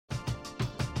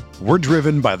We're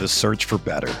driven by the search for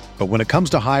better. But when it comes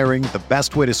to hiring, the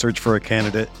best way to search for a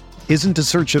candidate isn't to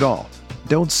search at all.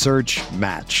 Don't search,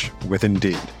 match with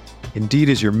Indeed. Indeed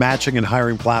is your matching and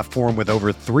hiring platform with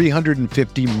over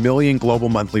 350 million global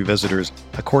monthly visitors,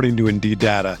 according to Indeed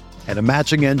data, and a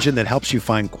matching engine that helps you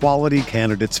find quality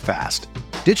candidates fast.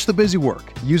 Ditch the busy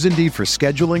work. Use Indeed for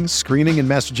scheduling, screening, and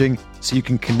messaging so you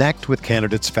can connect with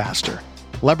candidates faster.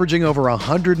 Leveraging over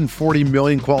 140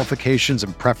 million qualifications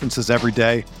and preferences every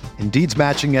day, Indeed's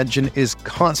matching engine is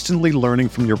constantly learning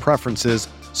from your preferences,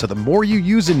 so the more you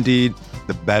use Indeed,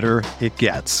 the better it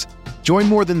gets. Join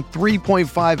more than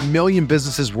 3.5 million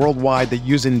businesses worldwide that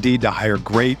use Indeed to hire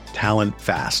great talent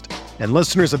fast. And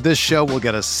listeners of this show will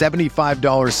get a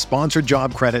 $75 sponsored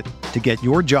job credit to get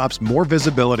your jobs more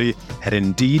visibility at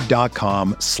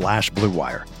Indeed.com/Blue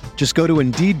Wire. Just go to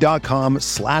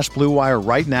Indeed.com/Blue Wire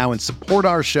right now and support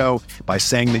our show by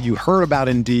saying that you heard about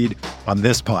Indeed on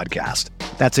this podcast.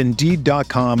 That's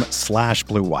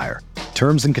Indeed.com/Blue Wire.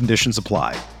 Terms and conditions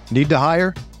apply. Need to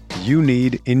hire? You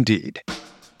need Indeed.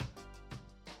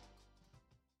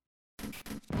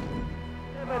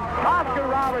 Oscar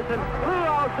Robertson, Lou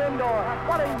Alcindor.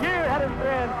 What a year it has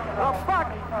been. The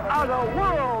Bucks are the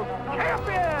world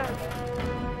champions.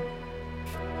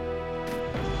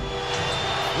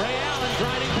 Ray Allen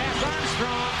driving past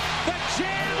Armstrong. The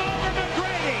jam over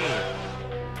McGrady.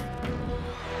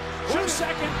 2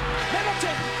 second.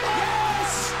 Middleton.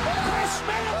 Yes! Chris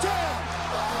Middleton!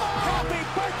 Happy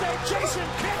birthday, Jason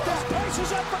Kidd. This place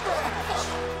is up for grabs.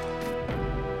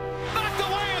 Knocked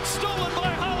away and stolen by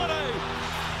Holiday.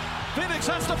 Phoenix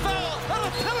has the foul. And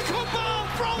a pinnacle ball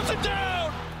throws it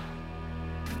down.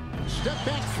 Step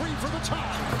back three for the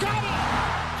tie. Got it!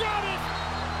 Got it!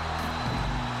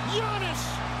 Giannis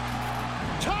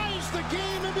ties the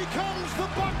game and becomes the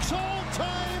Bucks'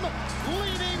 all-time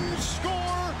leading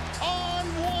scorer on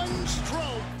one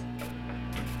stroke.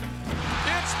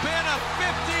 It's been a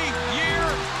 50-year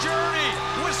journey.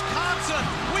 Wisconsin,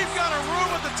 we've got a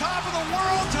room at the top of the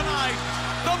world tonight.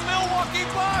 The Milwaukee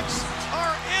Bucks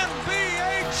are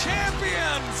NBA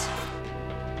champions.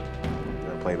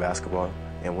 We're gonna play basketball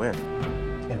and win.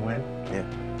 And win? Yeah.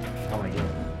 How many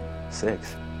games?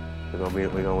 6. We're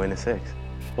gonna win in 6.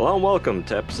 Hello and welcome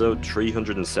to episode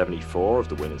 374 of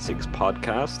the Win in 6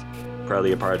 podcast,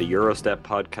 proudly a part of the Eurostep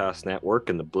podcast network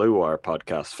and the Blue Wire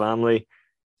podcast family.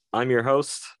 I'm your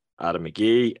host, Adam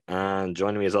McGee, and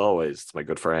joining me as always, it's my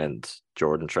good friend,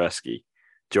 Jordan Tresky.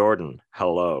 Jordan,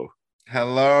 hello.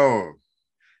 Hello.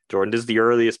 Jordan, this is the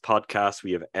earliest podcast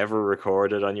we have ever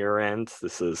recorded on your end.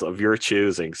 This is of your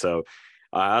choosing, so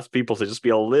I ask people to just be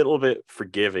a little bit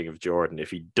forgiving of Jordan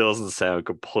if he doesn't sound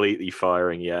completely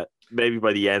firing yet. Maybe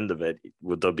by the end of it,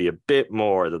 would there be a bit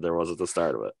more than there was at the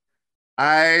start of it?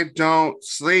 I don't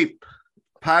sleep.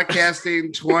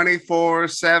 Podcasting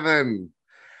 24/7.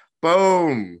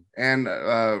 Boom. And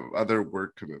other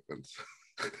work commitments.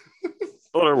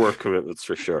 Other work commitments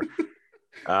for sure.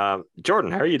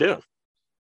 Jordan, how are you doing?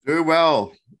 Doing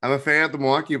well. I'm a fan of the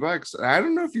Milwaukee Bucks. I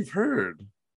don't know if you've heard.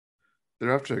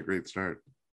 They're off to a great start.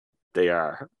 They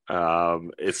are.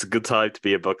 It's a good time to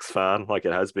be a Bucks fan, like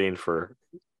it has been for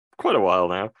quite a while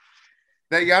now.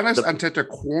 That Giannis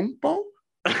Antetokounmpo?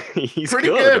 He's pretty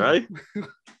good, right?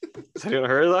 Has anyone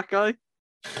heard of that guy?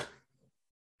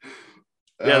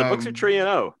 Yeah, the Bucks are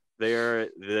 3-0. They are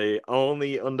the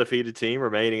only undefeated team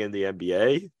remaining in the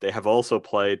NBA. They have also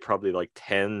played probably like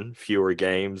 10 fewer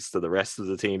games than the rest of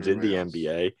the teams in the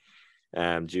NBA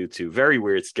due to very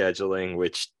weird scheduling,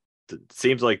 which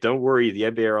seems like, don't worry, the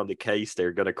NBA are on the case.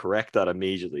 They're going to correct that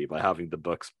immediately by having the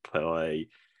Bucks play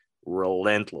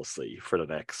relentlessly for the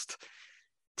next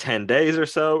 10 days or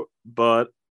so. But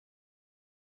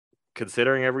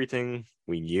considering everything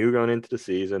we knew going into the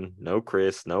season, no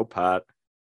Chris, no Pat,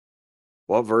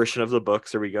 what version of the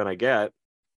Bucks are we going to get?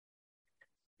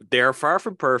 They're far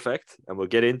from perfect, and we'll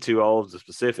get into all of the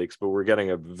specifics, but we're getting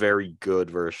a very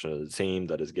good version of the team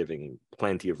that is giving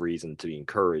plenty of reason to be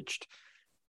encouraged.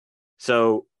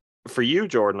 So for you,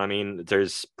 Jordan, I mean,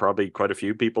 there's probably quite a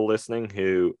few people listening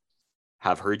who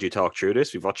have heard you talk through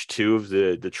this. We've watched 2 of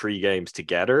the 3 games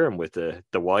together and with the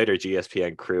wider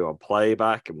GSPN crew on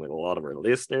playback and with a lot of our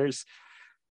listeners.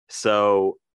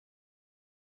 So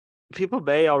people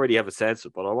may already have a sense of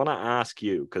it, but I want to ask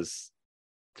you, because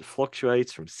it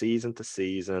fluctuates from season to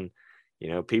season. You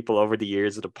know, people over the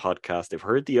years of the podcast, they've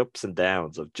heard the ups and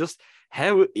downs of just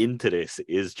how into this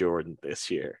is Jordan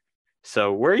this year.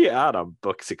 So where are you at on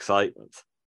Bucks excitement?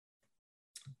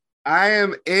 I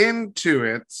am into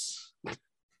it.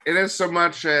 In as so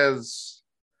much as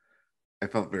I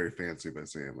felt very fancy by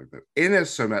saying it like that. In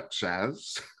as so much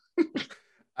as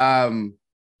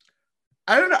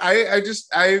I don't know.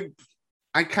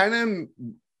 I kind of,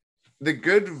 the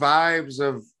good vibes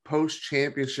of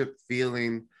post-championship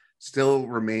feeling still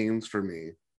remains for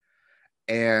me.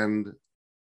 And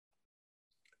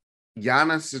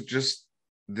Giannis is just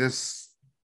this,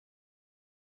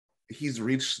 he's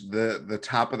reached the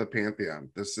top of the pantheon.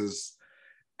 This is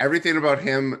everything about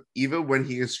him, even when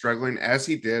he is struggling, as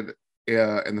he did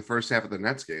in the first half of the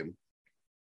Nets game.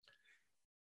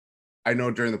 I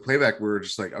know during the playback, we were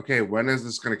just like, okay, when is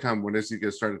this going to come? When is he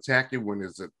going to start attacking? When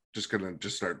is it just going to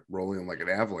just start rolling like an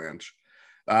avalanche?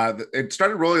 It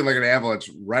started rolling like an avalanche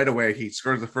right away. He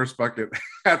scores the first bucket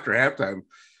after halftime,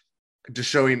 just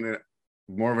showing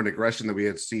more of an aggression that we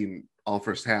had seen all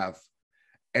first half.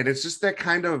 And it's just that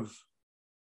kind of,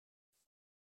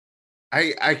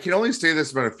 I can only say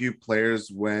this about a few players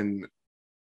when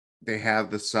they have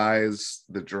the size,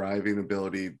 the driving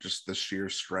ability, just the sheer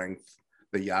strength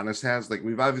that Giannis has. Like,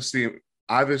 we've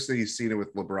obviously seen it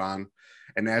with LeBron,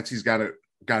 and as he's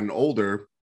gotten older,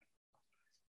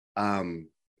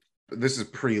 this is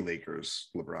pre-Lakers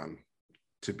LeBron,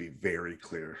 to be very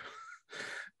clear.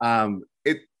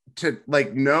 To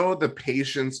like know the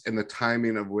patience and the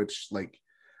timing of which, like,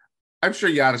 I'm sure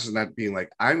Giannis is not being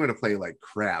like, I'm going to play like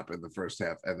crap in the first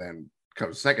half, and then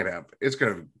come second half, it's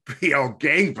going to be all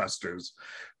gangbusters.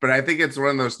 But I think it's one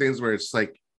of those things where it's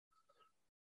like,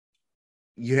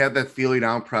 you have that feeling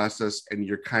out process, and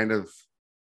you're kind of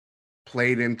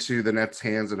played into the Nets'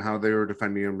 hands and how they were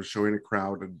defending him, showing a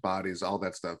crowd and bodies, all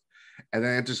that stuff. And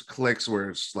then it just clicks where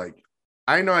it's like,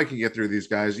 I know I can get through these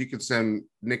guys. You can send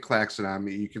Nick Claxton on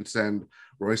me. You can send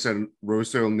Royce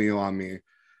O'Neal on me.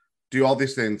 Do all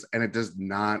these things, and it does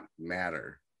not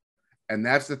matter. And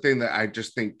that's the thing that I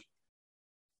just think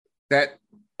that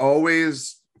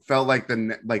always felt like there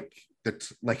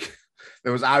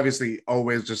was obviously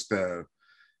always just the,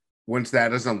 once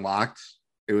that is unlocked,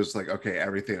 it was like, okay,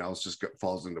 everything else just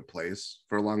falls into place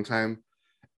for a long time.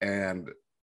 And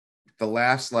the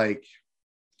last, like,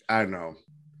 I don't know,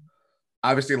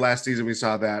 obviously last season we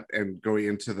saw that, and going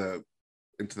into the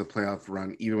playoff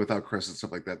run, even without Chris and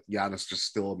stuff like that, Giannis just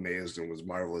still amazed and was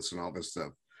marvelous and all this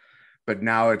stuff. But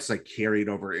now it's like carried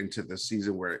over into the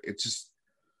season where it's just,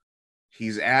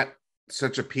 he's at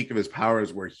such a peak of his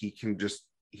powers where he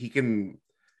can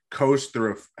coast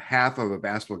through a half of a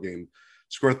basketball game,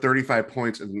 score 35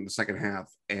 points in the second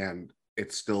half, and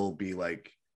it still be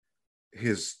like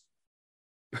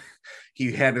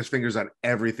he had his fingers on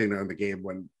everything on the game,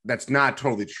 when that's not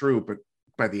totally true, but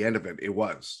by the end of it, it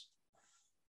was.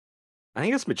 I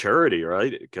think it's maturity,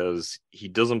 right? Because he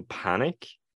doesn't panic.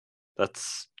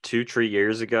 That's 2-3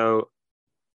 years ago.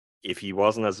 If he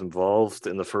wasn't as involved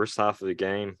in the first half of the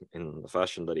game in the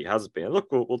fashion that he has been, look,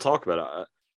 we'll talk about it.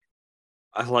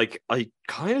 I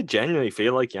kind of genuinely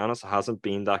feel like Giannis hasn't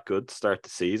been that good to start the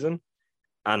season.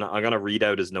 And I'm going to read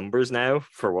out his numbers now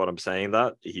for what I'm saying.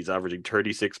 That he's averaging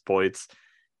 36 points,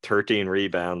 13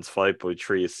 rebounds,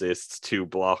 5.3 assists, 2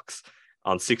 blocks,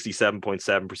 on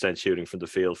 67.7% shooting from the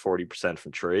field, 40%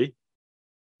 from three.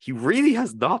 He really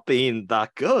has not been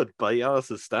that good by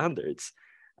Giannis' standards.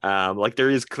 Like,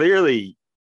 there is clearly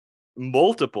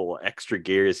multiple extra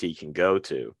gears he can go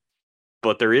to,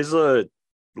 but there is a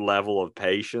level of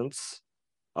patience,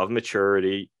 of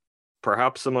maturity,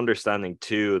 perhaps some understanding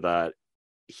too that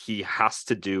he has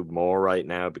to do more right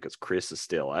now because Chris is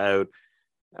still out.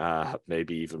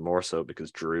 Maybe even more so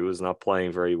because Drew is not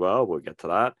playing very well. We'll get to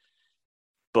that.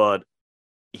 But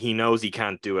he knows he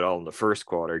can't do it all in the first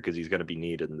quarter because he's going to be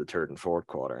needed in the third and fourth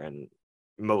quarter. And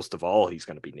most of all, he's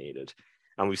going to be needed.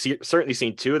 And we've certainly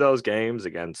seen 2 of those games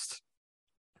against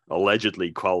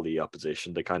allegedly quality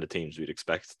opposition, the kind of teams we'd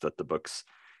expect that the Bucks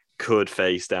could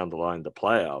face down the line in the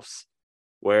playoffs,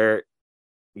 where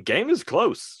game is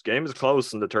close in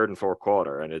the third and fourth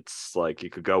quarter, and it's like you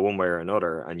could go one way or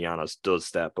another, and Giannis does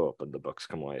step up and the Bucks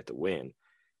come away with the win.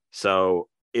 So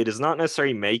it is not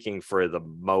necessarily making for the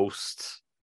most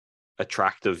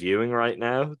attractive viewing right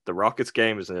now. The Rockets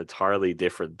game is an entirely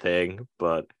different thing,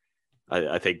 but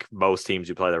I think most teams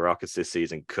who play the Rockets this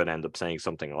season could end up saying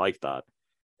something like that.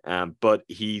 But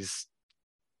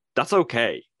that's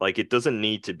okay. Like, it doesn't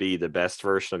need to be the best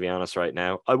version of Giannis right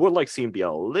now. I would like to see him be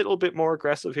a little bit more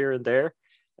aggressive here and there,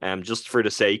 just for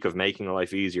the sake of making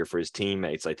life easier for his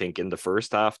teammates. I think in the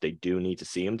first half, they do need to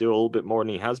see him do a little bit more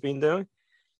than he has been doing.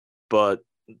 But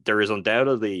there is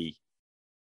undoubtedly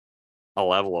a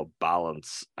level of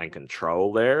balance and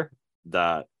control there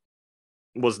that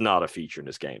was not a feature in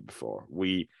this game before.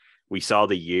 We saw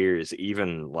the years,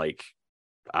 even like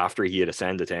after he had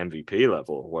ascended to MVP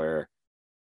level, where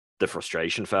the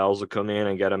frustration fouls would come in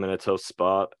and get him in a tough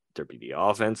spot. There'd be the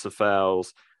offensive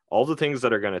fouls. all the things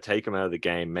that are going to take him out of the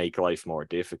game, make life more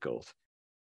difficult.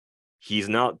 He's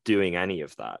not doing any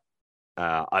of that.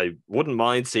 I wouldn't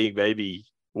mind seeing maybe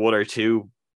one or two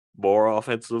more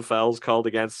offensive fouls called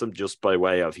against him, just by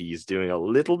way of he's doing a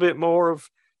little bit more of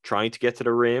trying to get to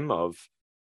the rim.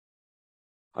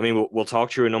 We'll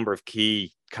talk through a number of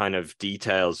key kind of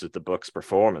details with the Bucks'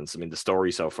 performance. I mean, the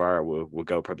story so far, we'll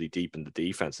go probably deep in the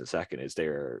defense in a second, is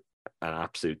they're an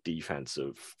absolute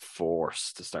defensive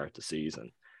force to start the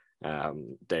season.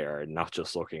 They're not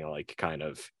just looking like kind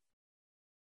of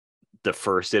the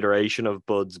first iteration of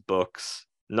Bud's Bucks,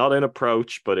 not in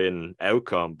approach, but in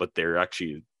outcome, but they're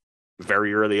actually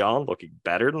very early on looking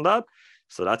better than that.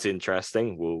 So that's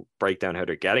interesting. We'll break down how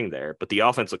they're getting there, but the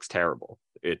offense looks terrible.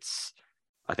 It's,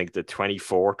 I think, the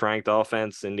 24th ranked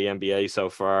offense in the NBA so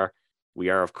far. We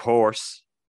are, of course,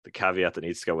 the caveat that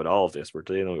needs to go with all of this, we're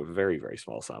dealing with very, very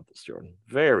small samples, Jordan.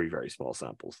 Very, very small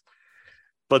samples.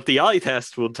 But the eye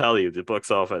test will tell you the Bucks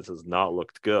offense has not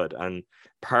looked good. And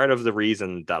part of the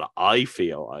reason that I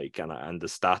feel like, and the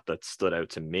stat that stood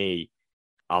out to me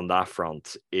on that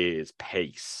front, is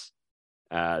pace.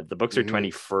 The Bucks are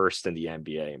 21st in the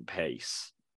NBA in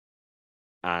pace,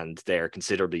 and they're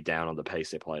considerably down on the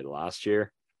pace they played last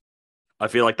year. I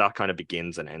feel like that kind of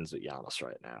begins and ends with Giannis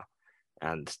right now.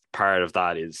 And part of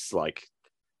that is like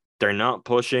they're not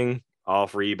pushing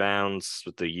off rebounds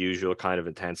with the usual kind of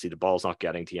intensity. The ball's not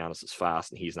getting to Giannis as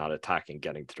fast, and he's not attacking,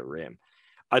 getting to the rim.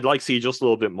 I'd like to see just a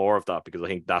little bit more of that, because I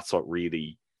think that's what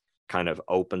really kind of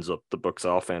opens up the Bucks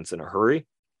offense in a hurry.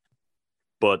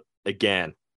 But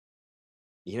again,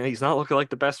 he's not looking like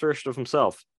the best version of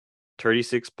himself.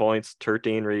 36 points,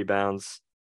 13 rebounds,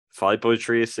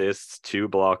 5.3 assists, 2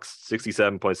 blocks,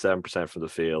 67.7% from the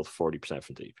field, 40%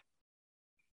 from deep.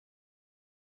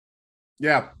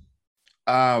 Yeah.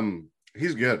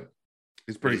 He's good.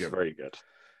 He's pretty good. Very good.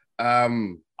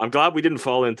 I'm glad we didn't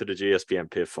fall into the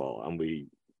GSPN pitfall, and we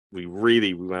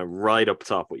went right up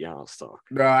top with Giannis talk.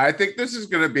 No, I think this is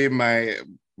going to be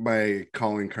my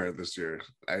calling card this year.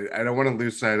 I don't want to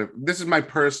lose sight of this. Is my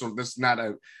personal. This is not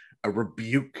a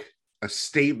rebuke, a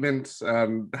statement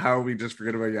on how we just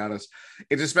forget about Giannis.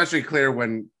 It's especially clear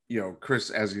when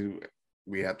Chris,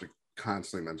 we have to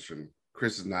constantly mention,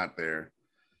 Chris is not there.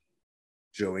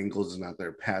 Joe Ingles is not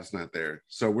there. Pat's not there.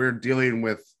 So we're dealing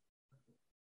with,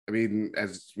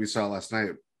 as we saw last night,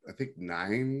 I think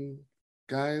 9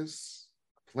 guys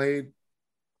played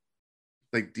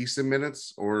like decent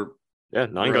minutes, or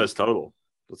 9 guys total.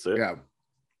 That's it. Yeah.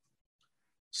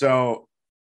 So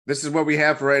this is what we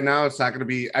have for right now. It's not going to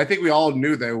be, I think we all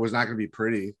knew that it was not going to be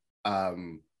pretty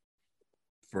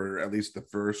for at least the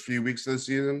first few weeks of the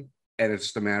season. And it's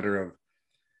just a matter of,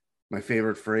 my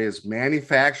favorite phrase,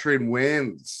 manufacturing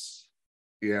wins.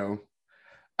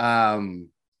 I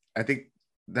think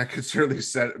that could certainly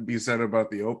be said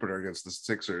about the opener against the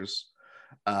Sixers,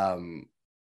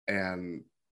 and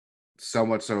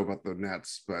somewhat so about the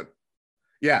Nets. But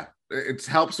yeah, it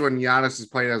helps when Giannis is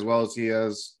playing as well as he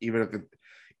is, even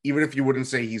if you wouldn't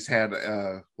say he's had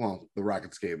the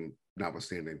Rockets game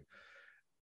notwithstanding,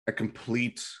 a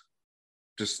complete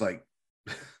just like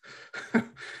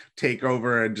take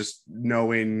over, and just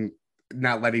knowing,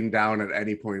 not letting down at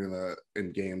any point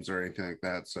in games or anything like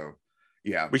that. So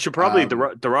yeah, we should probably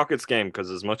the Rockets game, because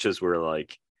as much as we're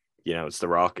like, it's the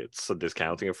Rockets, so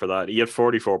discounting it for that, he had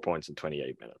 44 points in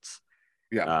 28 minutes.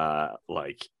 Yeah,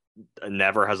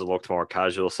 never has it looked more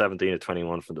casual. 17 to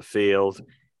 21 from the field.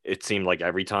 It seemed like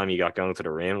every time he got going to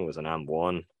the rim, it was an and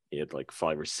one. He had like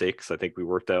 5 or 6. I think we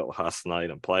worked out last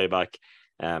night on playback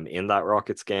in that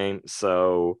Rockets game.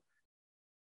 So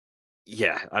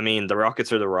yeah, the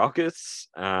Rockets are the Rockets,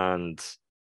 and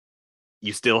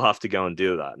you still have to go and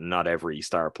do that. Not every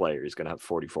star player is going to have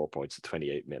 44 points in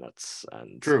 28 minutes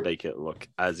and make it look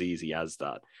as easy as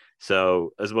that.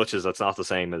 So as much as that's not the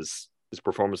same as his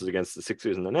performances against the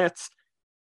Sixers and the Nets,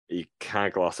 you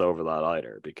can't gloss over that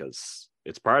either, because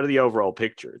it's part of the overall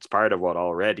picture. It's part of what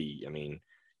already,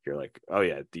 you're like, oh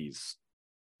yeah, this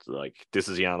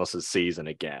is Giannis's season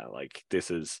again. Like,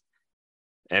 this is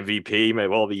MVP may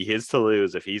well be his to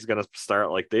lose if he's going to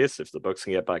start like this, if the Bucks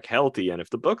can get back healthy, and if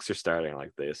the Bucks are starting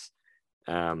like this.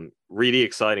 Really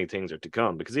exciting things are to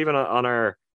come, because even on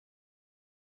our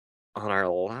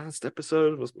last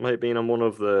episode, might have been on one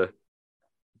of the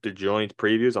joint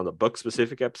previews on the Bucks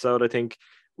specific episode, I think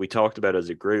we talked about as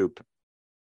a group.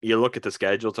 You look at the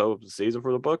schedule to open the season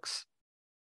for the Bucks,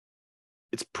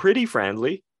 it's pretty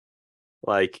friendly.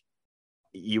 Like,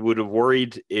 you would have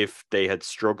worried if they had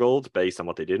struggled based on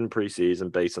what they did in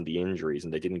preseason, based on the injuries,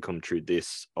 and they didn't come through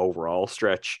this overall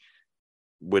stretch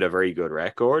with a very good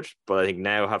record. But I think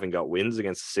now, having got wins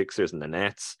against the Sixers and the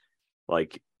Nets,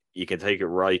 like, you can take it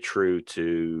right through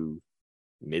to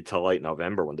mid to late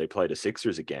November when they play the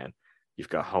Sixers again. You've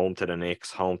got home to the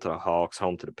Knicks, home to the Hawks,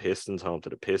 home to the Pistons,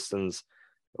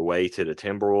 away to the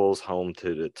Timberwolves, home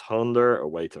to the Thunder,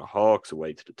 away to the Hawks,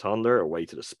 away to the Thunder, away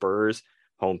to the Spurs,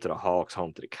 home to the Hawks,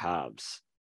 home to the Cavs.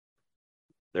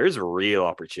 There's a real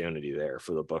opportunity there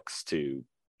for the Bucks to,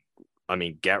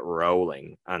 get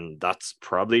rolling. And that's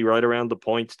probably right around the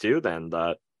point too, then,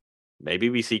 that maybe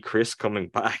we see Chris coming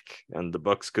back and the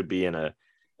Bucks could be in a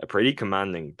pretty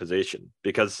commanding position.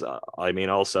 Because,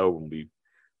 also,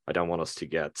 I don't want us to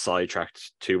get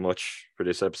sidetracked too much for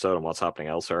this episode on what's happening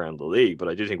elsewhere in the league, but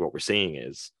I do think what we're seeing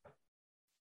is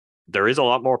there is a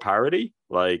lot more parity.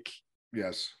 Like,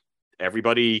 yes,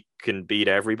 everybody can beat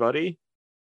everybody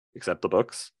except the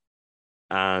Bucks.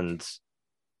 And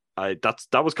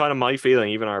that was kind of my feeling,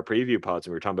 even our preview pods,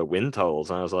 when we were talking about win totals.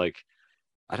 And I was like,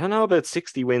 I don't know about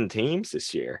 60 win teams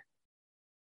this year.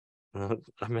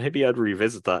 Maybe I'd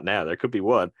revisit that now. There could be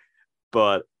one.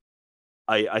 But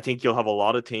I think you'll have a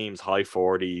lot of teams high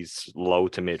 40s, low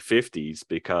to mid 50s,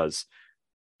 because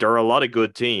there are a lot of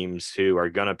good teams who are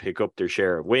going to pick up their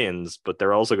share of wins, but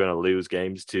they're also going to lose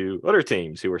games to other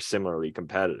teams who are similarly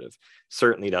competitive.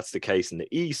 Certainly that's the case in the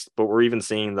East, but we're even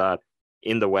seeing that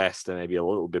in the West and maybe a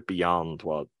little bit beyond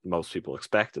what most people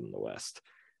expected in the West.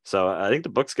 So I think the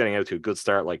Bucks getting out to a good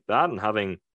start like that and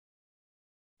having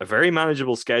a very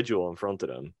manageable schedule in front of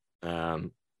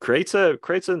them creates a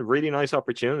really nice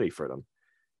opportunity for them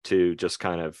to just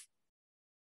kind of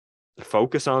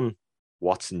focus on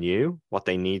what's new, what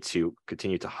they need to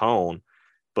continue to hone,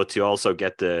 but to also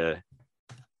get the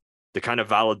kind of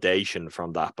validation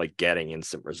from that by getting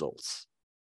instant results.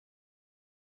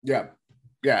 Yeah,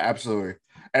 absolutely.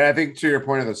 And I think to your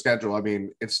point of the schedule,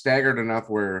 it's staggered enough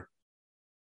where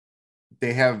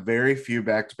they have very few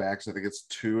back-to-backs. I think it's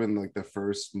 2 in like the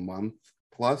first month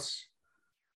plus.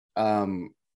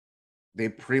 They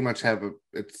pretty much have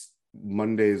it's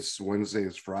Mondays,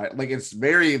 Wednesdays, Friday. Like, it's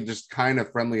very just kind of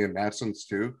friendly in that sense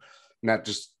too, not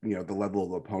just the level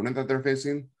of opponent that they're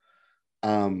facing.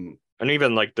 And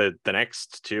even like the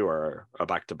next two are a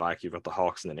back-to-back. You've got the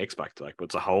Hawks and the Knicks back-to-back, but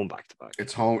it's a home back-to-back.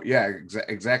 It's home, yeah,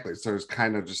 exactly. So it's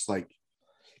kind of just like,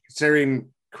 considering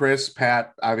Chris,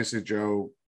 Pat, obviously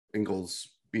Joe Ingles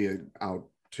being out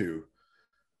too,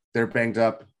 they're banged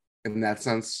up in that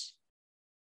sense.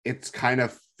 It's kind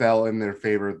of fell in their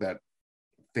favor that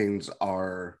things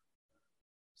are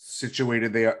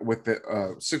situated. They are with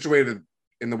the situated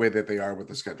in the way that they are with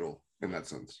the schedule in that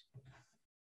sense.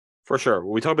 For sure.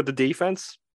 When we talk about the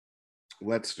defense,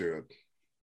 let's do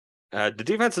it. The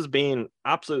defense has been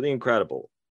absolutely incredible.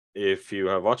 If you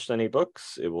have watched any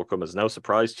Bucks, it will come as no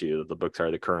surprise to you that the Bucks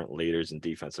are the current leaders in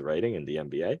defensive rating in the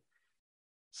NBA.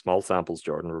 Small samples,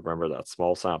 Jordan. Remember that,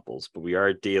 small samples. But we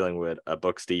are dealing with a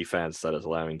Bucks defense that is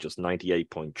allowing just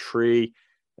 98.3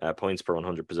 points per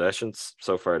 100 possessions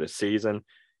so far this season.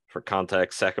 For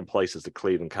context, second place is the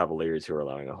Cleveland Cavaliers, who are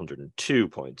allowing 102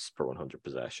 points per 100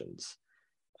 possessions.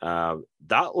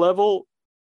 That level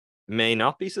may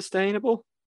not be sustainable,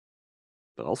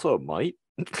 but also it might.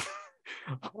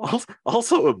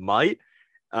 also it might.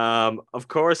 Of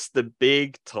course, the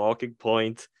big talking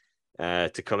point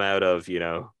to come out of,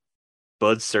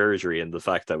 Bud's surgery and the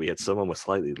fact that we had someone with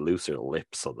slightly looser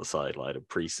lips on the sideline in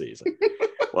preseason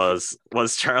was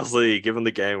Charles Lee giving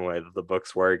the game away that the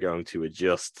Bucks were going to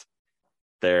adjust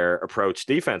their approach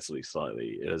defensively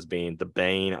slightly. It has been the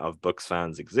bane of Bucks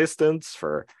fans' existence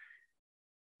for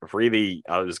really,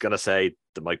 I was going to say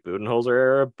the Mike Budenholzer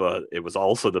era, but it was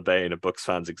also the bane of Bucks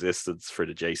fans' existence for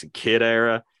the Jason Kidd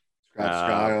era. Scott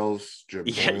Skiles, Jim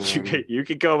Boylan, you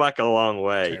could go back a long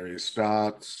way. Terry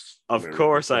Stotts. Of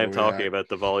course, I am talking about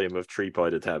the volume of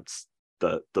 3-point attempts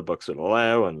that the Bucks would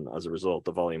allow, and as a result,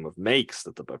 the volume of makes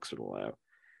that the Bucks would allow.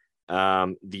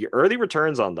 The early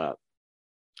returns on that,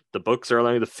 the Bucks are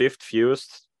allowing the 5th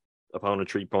fewest opponent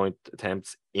 3-point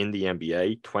attempts in the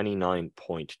NBA,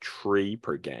 29.3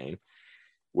 per game,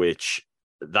 which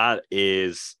that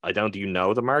is, do you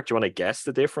know the mark? Do you want to guess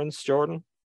the difference, Jordan,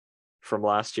 from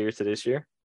last year to this year?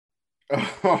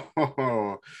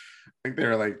 I think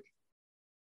they're like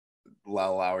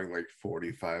allowing like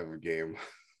 45 a game.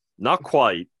 Not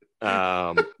quite,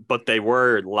 but they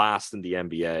were last in the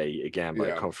NBA again by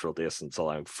a comfortable distance,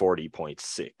 allowing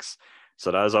 40.6.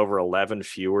 So that is over 11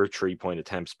 fewer 3-point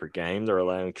attempts per game they're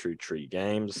allowing through 3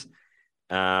 games.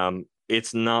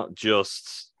 It's not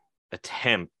just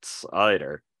attempts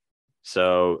either.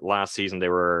 So last season they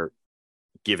were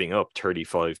giving up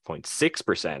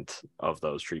 35.6% of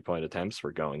those 3-point attempts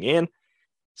were going in.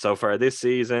 So far this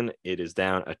season, it is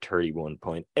down at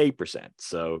 31.8%.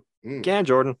 So again,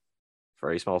 Jordan,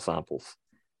 very small samples.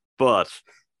 But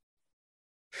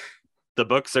the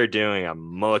Bucks are doing a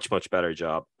much, much better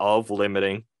job of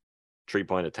limiting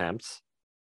 3-point attempts.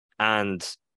 And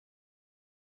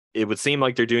it would seem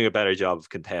like they're doing a better job of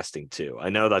contesting too. I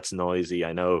know that's noisy.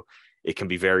 I know it can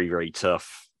be very, very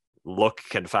tough. Luck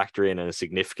can factor in a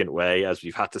significant way, as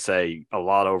we've had to say a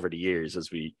lot over the years,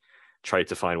 as we try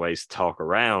to find ways to talk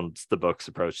around the Bucks'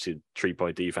 approach to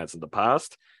 3-point defense in the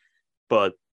past.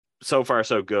 But so far,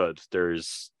 so good.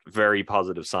 There's very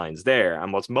positive signs there.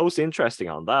 And what's most interesting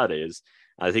on that is,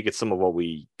 I think it's some of what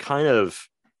we kind of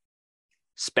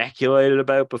speculated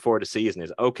about before the season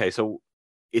is, okay, so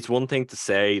it's one thing to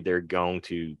say they're going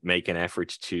to make an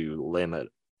effort to limit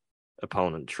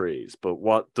opponent trees, but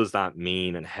what does that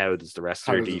mean, and how does the rest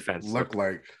of their defense look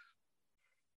like?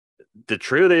 The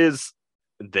truth is,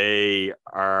 they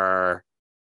are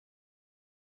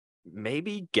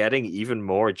maybe getting even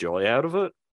more joy out of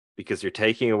it, because you're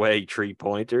taking away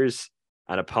 3-pointers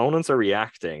and opponents are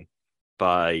reacting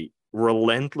by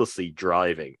relentlessly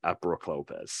driving at Brook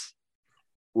Lopez,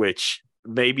 which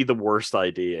may be the worst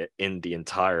idea in the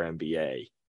entire NBA.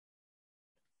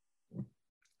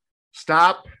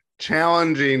 Stop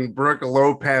challenging Brook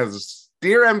Lopez,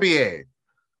 dear NBA.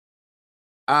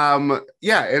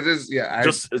 Yeah, it is. Yeah,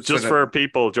 just for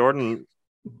people, Jordan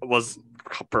was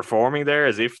performing there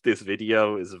as if this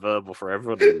video is available for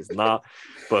everyone. It is not.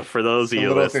 But for those of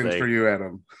you listening, things for you,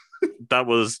 Adam. That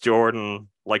was Jordan,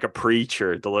 like a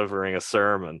preacher delivering a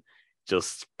sermon,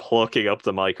 just plucking up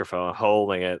the microphone,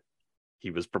 holding it. He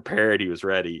was prepared. He was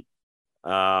ready.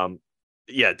 Yeah,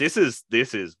 this is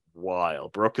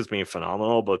wild. Brook has been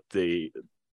phenomenal, but the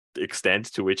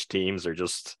extent to which teams are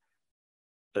just,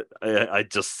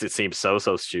 it seems so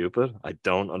stupid. I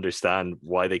don't understand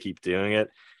why they keep doing it.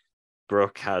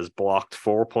 Brook has blocked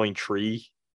 4.3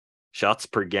 shots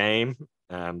per game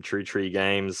through 3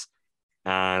 games,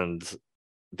 and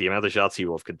the amount of shots he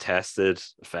will have contested,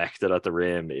 affected at the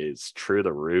rim is through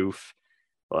the roof.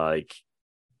 Like,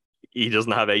 he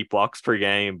doesn't have 8 blocks per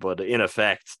game, but in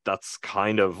effect, that's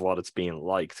kind of what it's been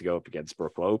like to go up against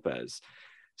Brook Lopez.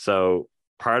 So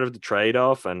part of the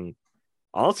trade-off, and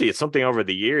honestly, it's something over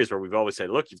the years where we've always said,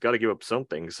 look, you've got to give up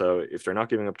something. So if they're not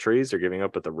giving up trees, they're giving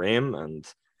up at the rim, and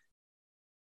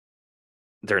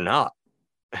they're not.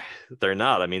 They're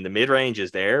not. I mean, the mid-range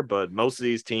is there, but most of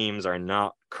these teams are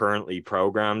not currently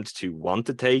programmed to want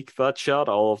to take that shot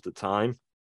all of the time.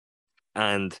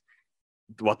 And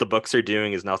what the Bucks are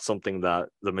doing is not something that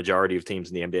the majority of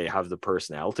teams in the NBA have the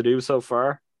personnel to do so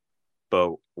far.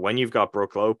 But when you've got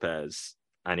Brook Lopez,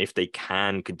 and if they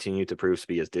can continue to prove to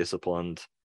be as disciplined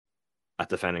at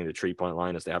defending the 3-point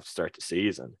line as they have to start the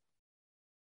season,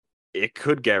 it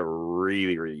could get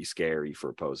really, really scary for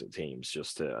opposing teams,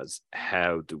 just as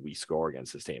how do we score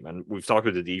against this team? And we've talked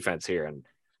about the defense here, and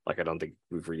like, I don't think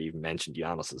we've really even mentioned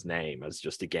Giannis's name as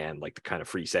just, again, like the kind of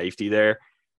free safety there,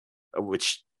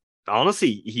 which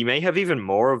honestly, he may have even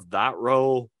more of that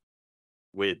role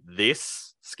with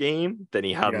this scheme than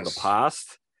he had in the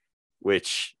past,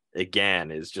 which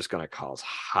again is just going to cause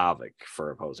havoc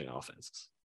for opposing offenses.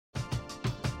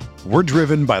 We're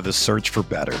driven by the search for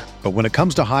better. But when it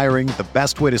comes to hiring, the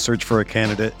best way to search for a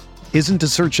candidate isn't to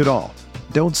search at all.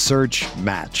 Don't search,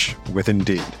 match with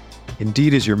Indeed.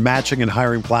 Indeed is your matching and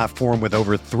hiring platform with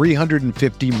over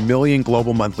 350 million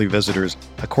global monthly visitors,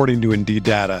 according to Indeed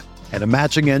data, and a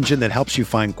matching engine that helps you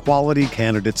find quality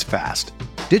candidates fast.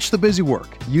 Ditch the busy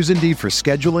work. Use Indeed for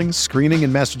scheduling, screening,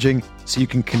 and messaging so you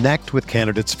can connect with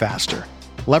candidates faster.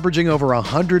 Leveraging over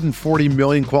 140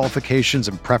 million qualifications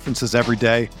and preferences every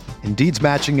day, Indeed's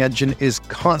matching engine is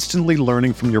constantly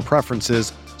learning from your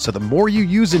preferences, so the more you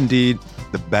use Indeed,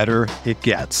 the better it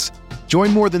gets.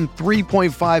 Join more than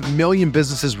 3.5 million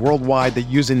businesses worldwide that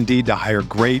use Indeed to hire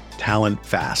great talent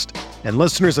fast. And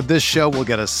listeners of this show will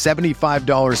get a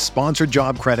 $75 sponsored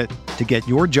job credit to get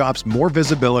your jobs more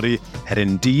visibility at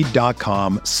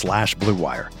Indeed.com/Blue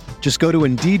Wire. Just go to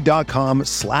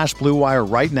Indeed.com/Blue Wire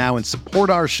right now and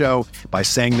support our show by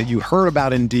saying that you heard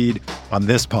about Indeed on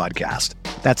this podcast.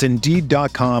 That's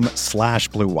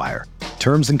Indeed.com/Blue Wire.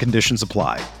 Terms and conditions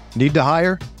apply. Need to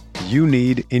hire? You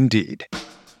need Indeed.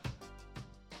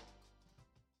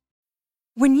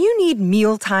 When you need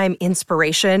mealtime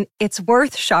inspiration, it's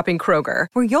worth shopping Kroger,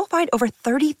 where you'll find over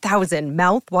 30,000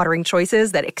 mouth-watering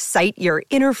choices that excite your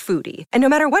inner foodie. And no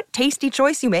matter what tasty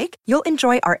choice you make, you'll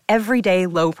enjoy our everyday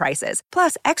low prices,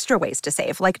 plus extra ways to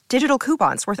save, like digital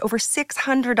coupons worth over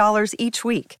 $600 each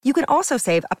week. You can also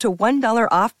save up to $1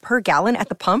 off per gallon at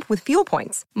the pump with fuel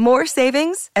points. More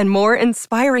savings and more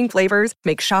inspiring flavors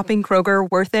make shopping Kroger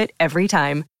worth it every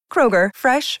time. Kroger,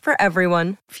 fresh for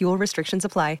everyone. Fuel restrictions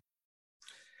apply.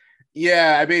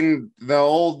 Yeah, I mean, the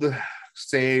old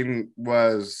saying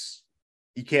was,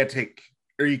 you can't take,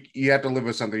 or you have to live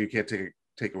with something. You can't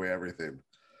take away everything.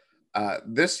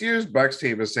 This year's Bucks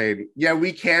team is saying, yeah,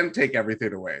 we can take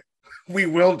everything away. We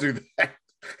will do that.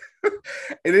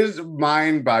 It is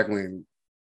mind-boggling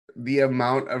the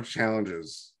amount of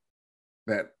challenges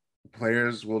that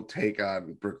players will take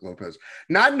on Brook Lopez,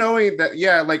 not knowing that,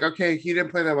 yeah, like, okay, he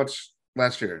didn't play that much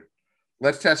last year.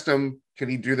 Let's test him. Can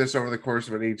he do this over the course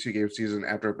of an 82-game season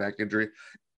after a back injury?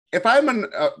 If I'm an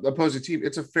opposing team,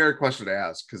 it's a fair question to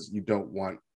ask because you don't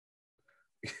want.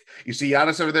 You see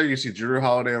Giannis over there. You see Drew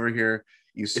Holiday over here.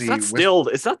 You see.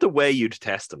 Is that the way you'd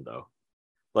test him though?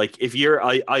 Like if you're,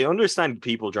 I understand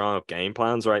people drawing up game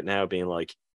plans right now, being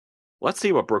like, let's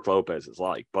see what Brook Lopez is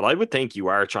like. But I would think you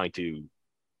are trying to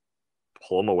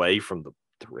pull him away from the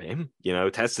rim,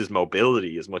 test his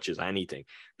mobility as much as anything.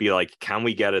 Be like, can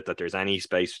we get it that there's any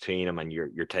space between him and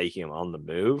you're taking him on the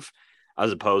move,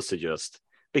 as opposed to just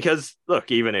because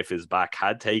look, even if his back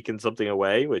had taken something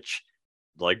away, which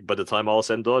like by the time all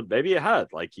said and done, maybe it had.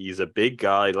 Like he's a big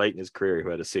guy late in his career who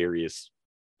had a serious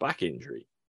back injury.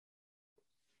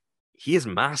 He is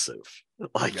massive.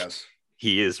 Like yes.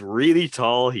 He is really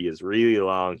tall. He is really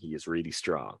long. He is really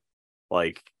strong.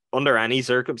 Like under any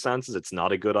circumstances, it's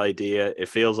not a good idea. It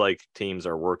feels like teams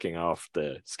are working off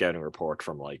the scouting report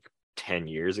from like 10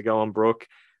 years ago on Brook,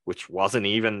 which wasn't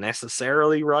even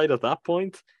necessarily right at that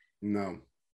point. No.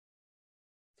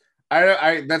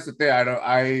 I that's the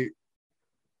thing.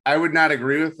 I would not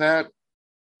agree with that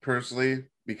personally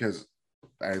because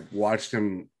I watched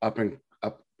him up and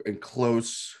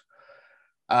close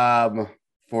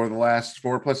for the last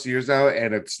 4+ years now,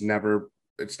 and it's never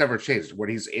changed. When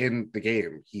he's in the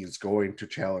game, he's going to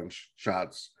challenge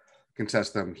shots,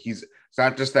 contest them. It's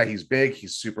not just that he's big,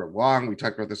 he's super long. We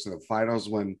talked about this in the finals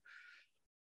when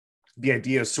the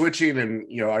idea of switching and,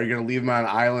 are you going to leave him on an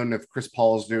island if Chris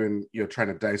Paul's doing, trying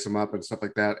to dice him up and stuff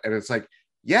like that. And it's like,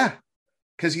 yeah,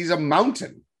 because he's a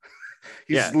mountain.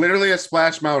 He's literally a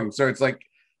splash mountain. So it's like,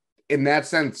 in that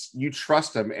sense, you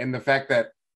trust him. And the fact that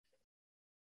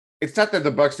it's not that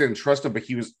the Bucks didn't trust him, but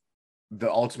he was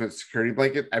the ultimate security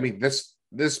blanket. I mean, this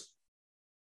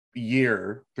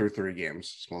year through 3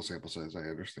 games, small sample size, I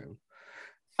understand.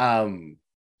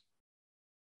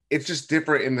 It's just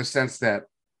different in the sense that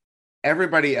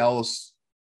everybody else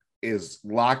is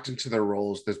locked into their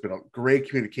roles. There's been a great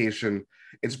communication.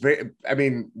 It's very, I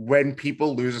mean, when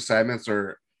people lose assignments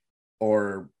or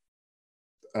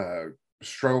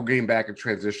struggle getting back in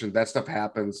transition, that stuff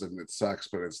happens and it sucks,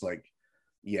 but it's like,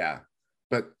 yeah,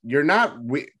 but you're not,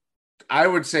 I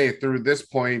would say through this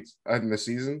point in the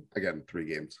season, again, 3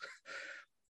 games,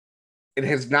 it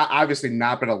has not obviously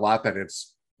not been a lot that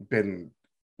it's been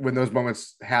when those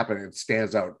moments happen, it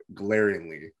stands out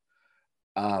glaringly.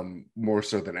 More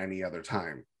so than any other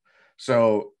time.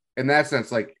 So in that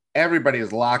sense, like everybody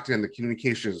is locked in, the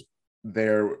communication is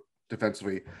there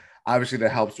defensively. Obviously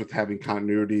that helps with having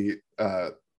continuity,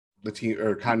 the team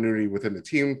or continuity within the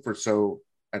team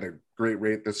at a great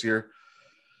rate this year.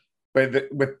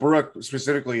 But with Brook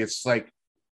specifically, it's like,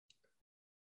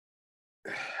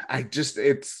 I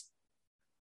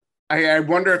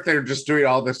wonder if they're just doing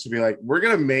all this to be like, we're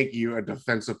going to make you a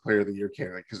defensive player of the year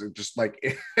candidate. Cause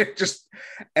it just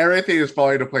everything is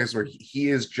falling into place where he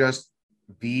is just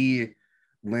the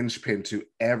linchpin to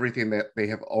everything that they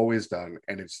have always done.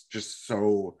 And it's just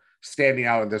so standing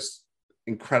out in this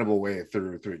incredible way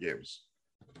through 3 games.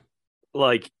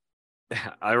 Like,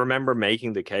 I remember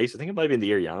making the case, I think it might have been the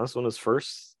year Giannis won his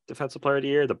first defensive player of the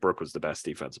year, that Brook was the best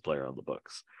defensive player on the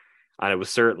Bucks. And it was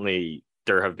certainly,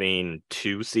 there have been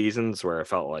 2 seasons where I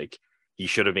felt like he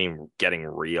should have been getting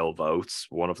real votes.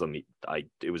 One of them,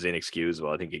 it was inexcusable.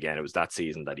 I think, again, it was that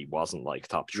season that he wasn't like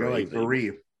top 3. Like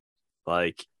 3.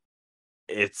 Like,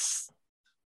 it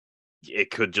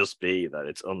could just be that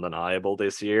it's undeniable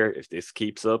this year. If this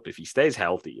keeps up, if he stays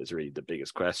healthy is really the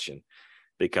biggest question,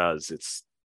 because it's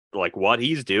like what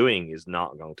he's doing is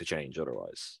not going to change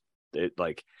otherwise.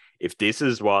 Like, if this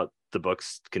is what the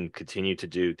Bucks can continue to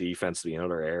do defensively in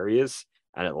other areas,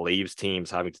 and it leaves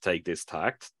teams having to take this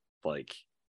tact, like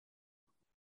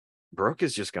Brook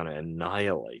is just going to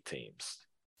annihilate teams.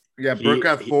 Yeah, Brook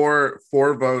got four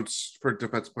votes for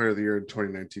Defensive Player of the Year in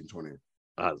 2019-20.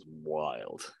 That's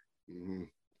wild.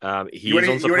 Mm-hmm. He's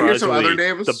unsurprisingly some other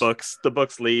names? the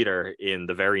Bucks leader in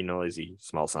the very noisy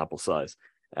small sample size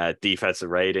defensive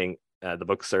rating. The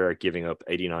Bucks are giving up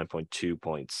 89.2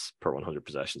 points per 100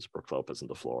 possessions for Brook Lopez on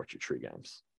the floor through 3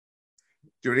 games.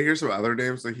 Do you want to hear some other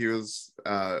names that he was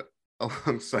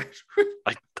alongside?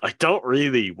 I don't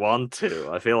really want to.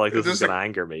 I feel like this is going to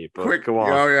anger me, but quick, go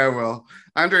on. Oh, yeah, well.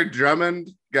 Andre Drummond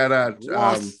got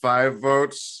 5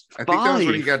 votes. I think that was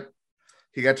when he got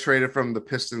He got traded from the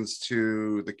Pistons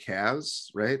to the Cavs,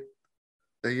 right?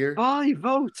 That year. 5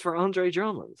 votes for Andre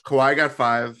Drummond. Kawhi got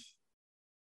 5.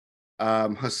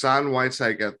 Hassan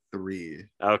Whiteside got 3.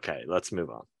 Okay, let's move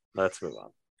on. I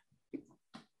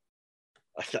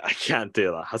can't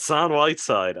do that. Hassan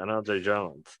Whiteside and Andre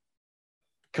Drummond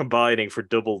combining for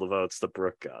double the votes that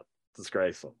Brook got.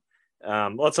 Disgraceful.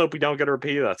 Let's hope we don't get a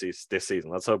repeat of that this season.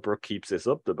 Let's hope Brook keeps this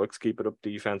up. The Bucks keep it up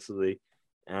defensively,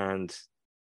 and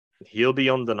he'll be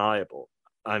undeniable.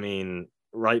 I mean,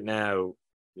 right now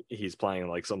he's playing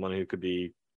like someone who could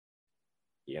be,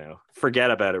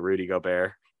 forget about it, Rudy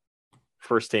Gobert.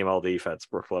 First team all defense,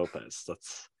 Brook Lopez.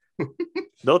 That's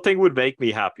nothing would make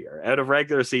me happier. Out of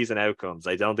regular season outcomes,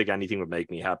 I don't think anything would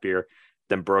make me happier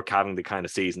than Brook having the kind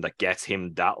of season that gets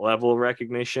him that level of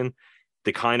recognition.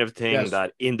 The kind of thing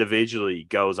that individually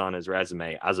goes on his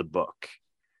resume as a Buck,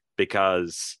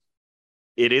 because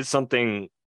it is something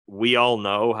we all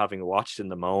know, having watched in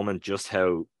the moment, just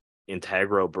how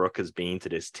integral Brook has been to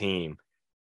this team.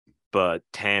 But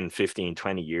 10, 15,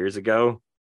 20 years ago,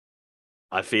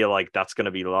 I feel like that's going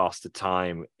to be lost to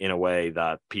time in a way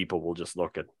that people will just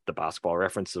look at the Basketball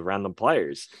Reference of random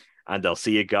players and they'll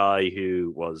see a guy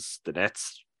who was the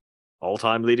Nets'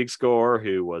 all-time leading scorer,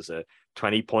 who was a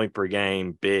 20-point per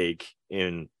game big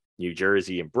in New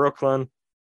Jersey and Brooklyn,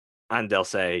 and they'll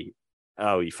say,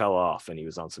 oh, he fell off and he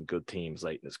was on some good teams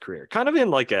late in his career. Kind of in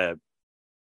like a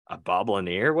Bob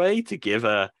Lanier way to give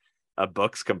a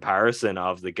Bucks comparison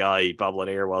of the guy Bob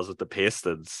Lanier was with the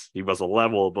Pistons. He was a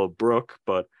level above Brook,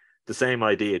 but the same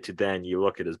idea to then you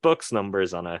look at his Bucks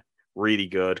numbers on a really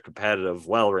good, competitive,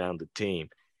 well-rounded team.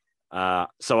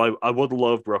 So I would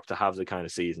love Brook to have the kind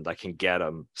of season that can get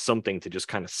him something to just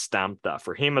kind of stamp that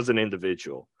for him as an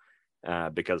individual,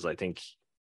 because I think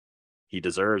he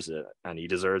deserves it, and he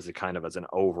deserves it kind of as an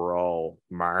overall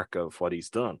mark of what he's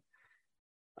done.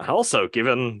 And also,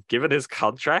 given his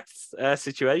contract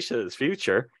situation, his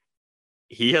future,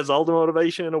 he has all the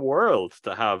motivation in the world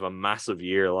to have a massive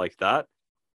year like that.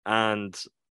 And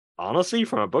honestly,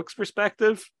 from a Bucks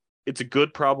perspective, it's a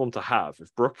good problem to have.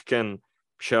 If Brook can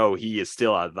show he is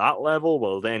still at that level,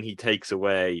 well, then he takes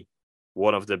away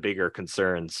one of the bigger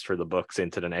concerns for the Bucks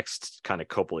into the next kind of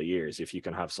couple of years. If you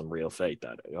can have some real faith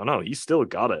that, oh no, he's still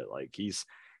got it. Like he's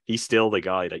still the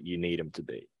guy that you need him to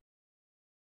be.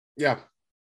 Yeah.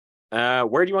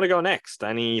 Where do you want to go next?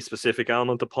 Any specific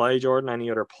element to play, Jordan? Any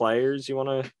other players you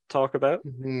want to talk about?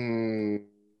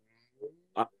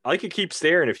 I could keep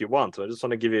staring if you want. So I just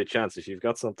want to give you a chance if you've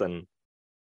got something.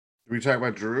 Did we talk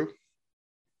about Drew?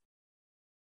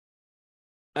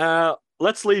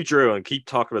 Let's leave Drew and keep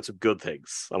talking about some good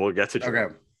things, and we'll get to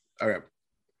Drew. Okay.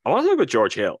 I want to talk about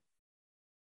George Hill.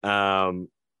 George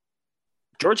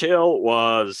Hill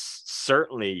was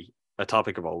certainly a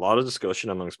topic of a lot of discussion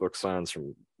amongst Bucks fans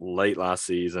from late last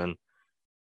season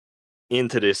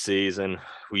into this season.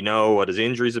 We know what his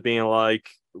injuries have been like.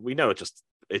 We know it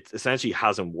essentially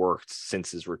hasn't worked since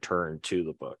his return to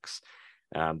the Bucks.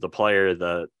 The player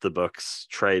that the Bucks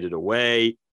traded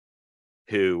away,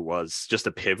 who was just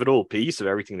a pivotal piece of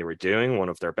everything they were doing, one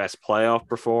of their best playoff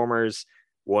performers,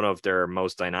 one of their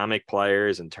most dynamic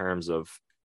players in terms of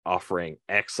offering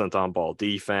excellent on-ball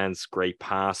defense, great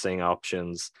passing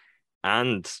options,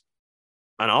 and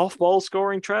an off-ball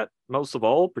scoring threat, most of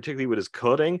all, particularly with his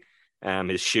cutting,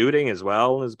 his shooting as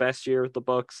well in his best year with the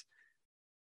Bucks.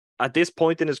 At this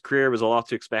point in his career, it was a lot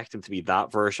to expect him to be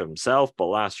that version of himself, but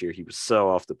last year he was so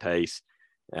off the pace.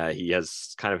 He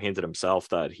has kind of hinted himself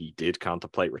that he did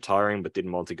contemplate retiring, but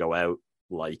didn't want to go out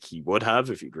like he would have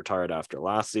if he'd retired after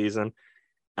last season.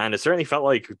 And it certainly felt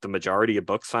like the majority of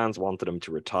Bucks fans wanted him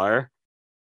to retire.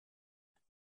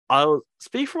 I'll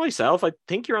speak for myself. I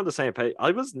think you're on the same page.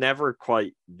 I was never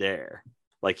quite there.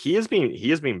 Like he has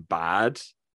been bad,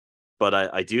 but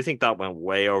I do think that went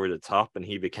way over the top, and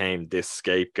he became this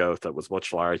scapegoat that was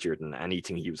much larger than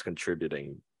anything he was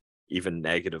contributing, even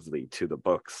negatively, to the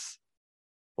Bucks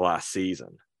last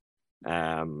season.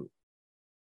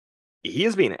 He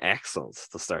has been excellent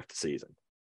to start the season.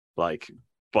 Like,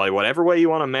 by whatever way you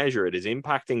want to measure it, his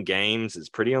impact in games is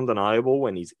pretty undeniable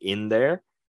when he's in there.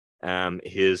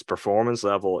 His performance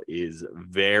level is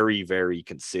very, very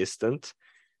consistent.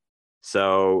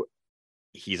 So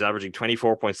he's averaging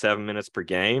 24.7 minutes per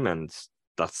game, and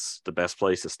that's the best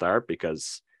place to start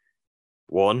because,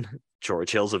 one,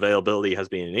 George Hill's availability has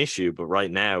been an issue, but right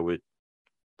now with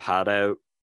Pat out,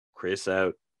 Chris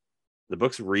out, the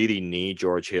Bucks really need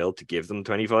George Hill to give them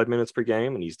 25 minutes per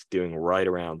game, and he's doing right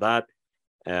around that.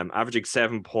 Averaging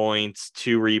 7 points,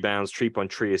 2 rebounds,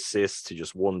 3.3 assists to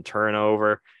just 1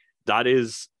 turnover. That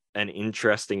is an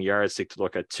interesting yardstick to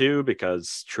look at too,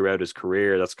 because throughout his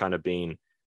career, that's kind of been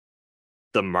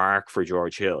the mark for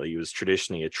George Hill. He was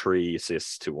traditionally a 3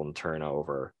 assists to 1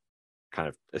 turnover, kind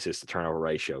of assist to turnover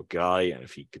ratio guy. And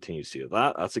if he continues to do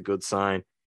that, that's a good sign.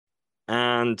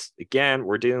 And again,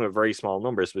 we're dealing with very small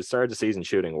numbers, but started the season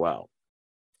shooting well.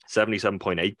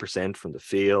 77.8% from the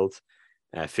field,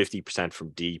 50% from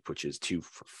deep, which is 2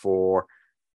 for 4.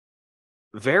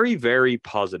 Very, very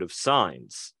positive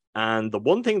signs. And the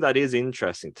one thing that is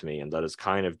interesting to me and that has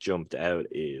kind of jumped out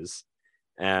is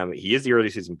he is the early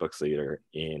season Bucks leader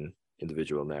in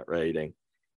individual net rating.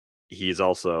 He is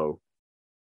also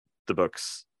the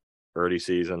Bucks early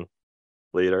season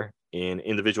leader in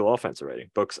individual offensive rating.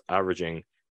 Bucks scoring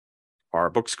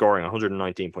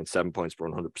 119.7 points per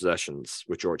 100 possessions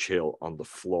with George Hill on the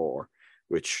floor,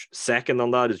 which second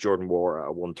on that is Jordan Nwora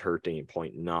at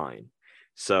 113.9.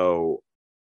 So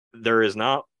there is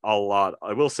not a lot.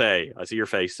 I will say, I see your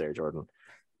face there, Jordan.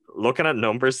 Looking at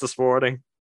numbers this morning,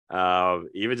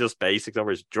 even just basic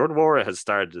numbers, Jordan Nwora has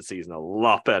started the season a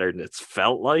lot better than it's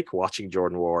felt like watching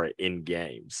Jordan Nwora in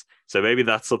games. So maybe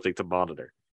that's something to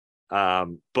monitor.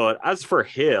 But as for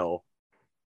Hill,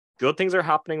 good things are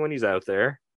happening when he's out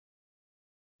there.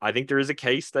 I think there is a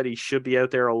case that he should be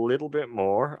out there a little bit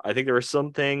more. I think there are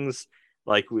some things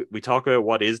like we talk about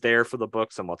what is there for the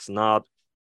Bucks and what's not.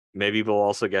 Maybe we'll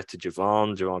also get to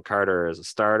Javon Carter as a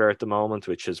starter at the moment,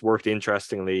 which has worked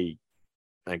interestingly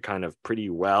and kind of pretty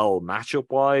well matchup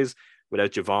wise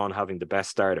without Javon having the best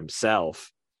start himself.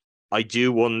 I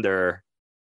do wonder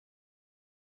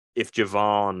if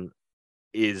Javon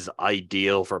is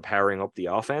ideal for powering up the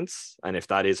offense and if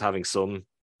that is having some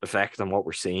effect on what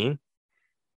we're seeing.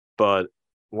 But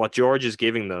what George is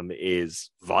giving them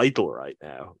is vital right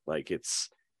now. Like it's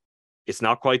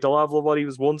not quite the level of what he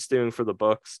was once doing for the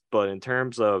Bucks, but in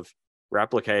terms of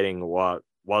replicating what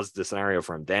was the scenario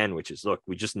for him then, which is, look,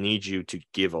 we just need you to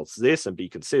give us this and be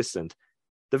consistent.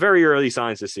 The very early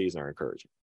signs this season are encouraging.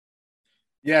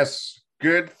 Yes,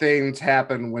 good things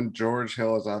happen when George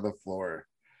Hill is on the floor.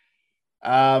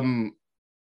 Yeah,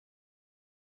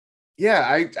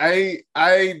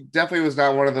 I definitely was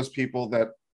not one of those people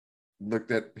that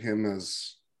looked at him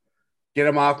as get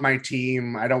him off my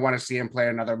team. I don't want to see him play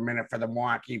another minute for the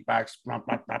Milwaukee Bucks.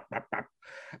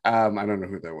 I don't know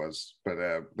who that was, but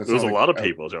there was a lot of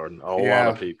people, Jordan. A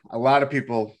lot of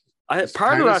people.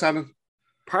 Part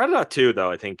of that too,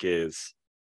 though, I think is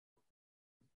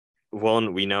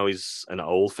one, we know he's an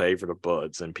old favorite of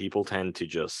Bud's, and people tend to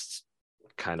just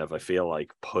kind of, I feel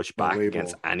like, push back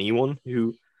against anyone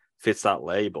who fits that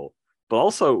label. But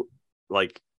also,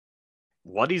 like,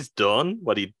 what he's done,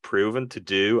 what he'd proven to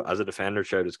do as a defender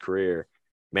throughout his career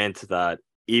meant that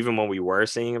even when we were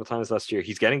seeing him at times last year,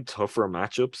 he's getting tougher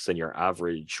matchups than your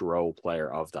average role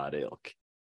player of that ilk.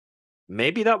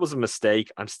 Maybe that was a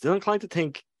mistake. I'm still inclined to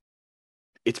think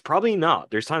it's probably not.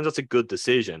 There's times that's a good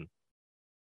decision.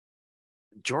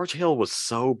 George Hill was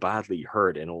so badly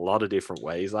hurt in a lot of different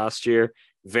ways last year.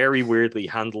 Very weirdly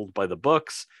handled by the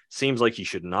Bucks. Seems like he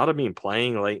should not have been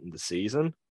playing late in the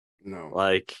season. No.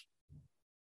 Like,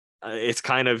 it's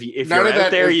kind of, if you're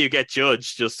out there, you get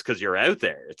judged just because you're out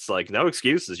there. It's like, no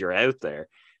excuses, you're out there.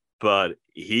 But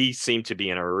he seemed to be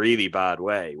in a really bad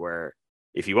way where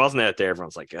if he wasn't out there,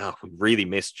 everyone's like, oh, we really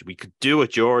missed, we could do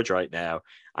it, George, right now.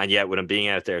 And yet with him being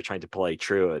out there trying to play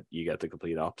through it, you get the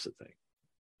complete opposite thing.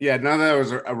 Yeah, none of that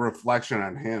was a reflection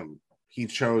on him. He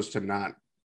chose to not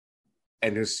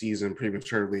end his season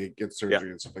prematurely, get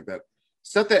surgery and stuff like that.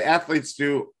 Stuff that athletes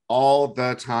do all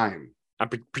the time. And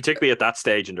particularly at that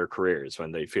stage in their careers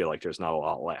when they feel like there's not a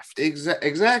lot left.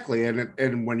 Exactly.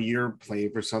 And when you're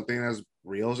playing for something as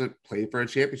real as it, play for a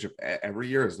championship every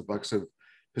year, as the Bucks have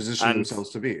positioned themselves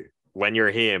to be. When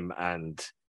you're him and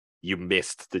you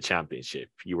missed the championship,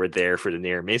 you were there for the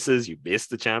near misses, you missed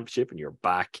the championship, and you're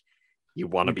back. You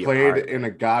want to be played in a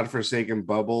godforsaken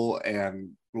bubble and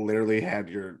literally had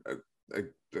your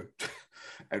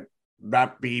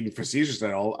not being facetious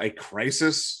at all, a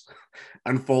crisis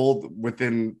unfold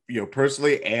within,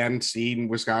 personally, and seeing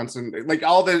Wisconsin, like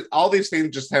all these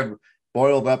things just have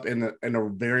boiled up in a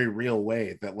very real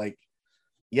way that, like,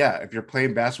 yeah, if you're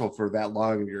playing basketball for that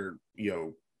long, you're,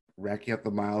 racking up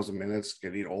the miles and minutes,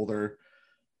 getting older,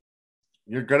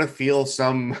 you're going to feel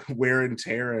some wear and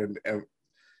tear. And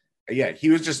yeah, he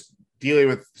was just dealing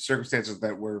with circumstances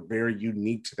that were very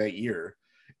unique to that year.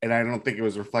 And I don't think it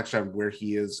was a reflection on where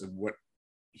he is and what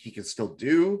he can still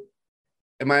do,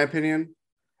 in my opinion.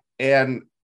 And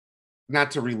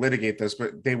not to relitigate this,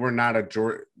 but they weren't a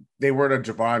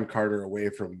Javon Carter away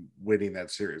from winning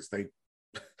that series.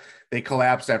 They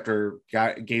collapsed after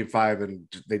game 5 and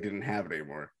they didn't have it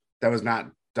anymore. That was not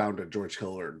down to George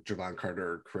Hill or Javon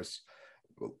Carter or Chris.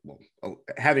 Well,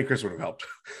 having Chris would have helped,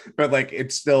 but like,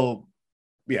 it's still,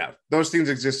 yeah, those teams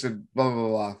existed, blah, blah, blah,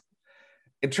 blah.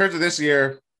 In terms of this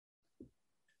year,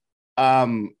 yeah,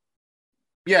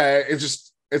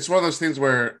 it's one of those things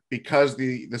where because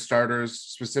the starters,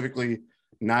 specifically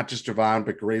not just Javon,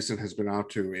 but Grayson has been off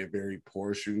to a very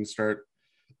poor shooting start.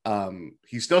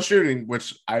 He's still shooting,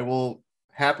 which I will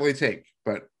happily take,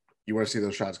 but you want to see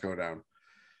those shots go down.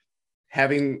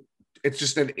 It's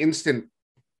just an instant,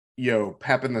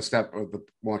 pep in the step of the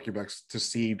Milwaukee Bucks to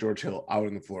see George Hill out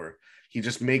on the floor. He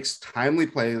just makes timely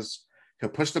plays. He'll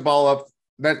push the ball up.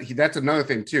 That's another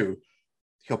thing too.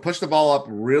 He'll push the ball up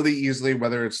really easily,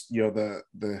 whether it's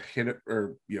the hit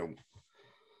or the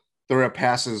real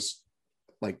passes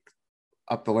like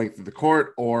up the length of the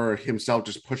court, or himself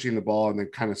just pushing the ball and then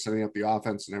kind of setting up the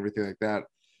offense and everything like that.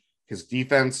 His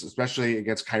defense, especially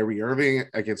against Kyrie Irving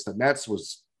against the Nets,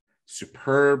 was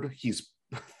superb. He's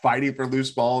fighting for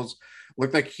loose balls.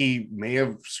 Looked like he may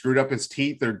have screwed up his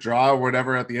teeth or jaw or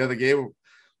whatever at the end of the game.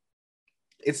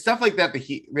 It's stuff like that.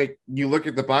 You look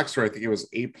at the box score, I think it was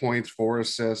 8 points, 4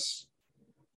 assists.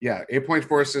 Yeah, 8 points,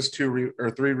 4 assists, 3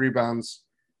 rebounds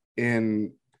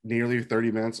in nearly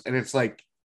 30 minutes. And it's like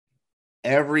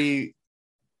every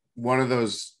one of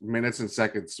those minutes and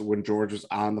seconds when George was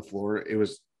on the floor, it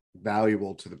was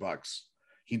valuable to the Bucks.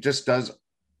 He just does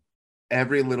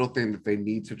every little thing that they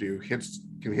need to do.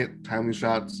 Can hit timely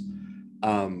shots,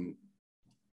 run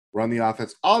the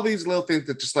offense, all these little things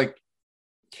that just like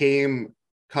came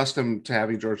custom to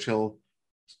having George Hill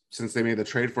since they made the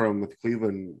trade for him with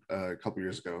Cleveland a couple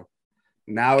years ago.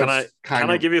 Now can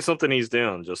I give you something he's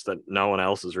doing just that no one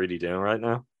else is really doing right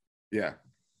now? Yeah.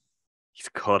 He's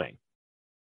cutting.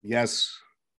 Yes.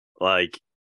 Like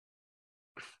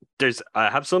I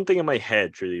have something in my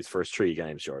head through these first 3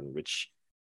 games, Jordan, which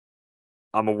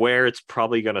I'm aware it's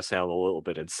probably going to sound a little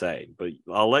bit insane, but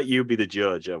I'll let you be the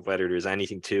judge of whether there's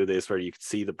anything to this where you can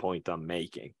see the point I'm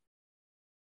making.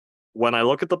 When I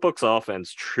look at the Bucks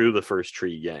offense through the first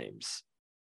 3 games,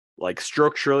 like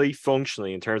structurally,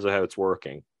 functionally, in terms of how it's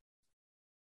working,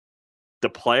 the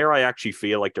player I actually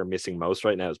feel like they're missing most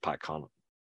right now is Pat Connaughton.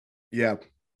 Yeah.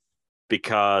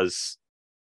 Because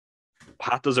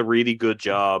Pat does a really good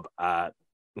job at,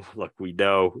 look, we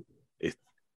know it's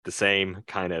the same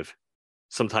kind of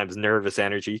sometimes nervous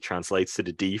energy translates to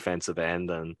the defensive end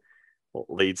and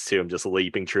leads to him just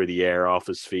leaping through the air off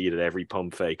his feet at every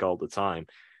pump fake all the time.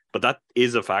 But that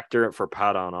is a factor for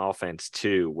Pat on offense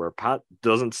too, where Pat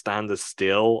doesn't stand as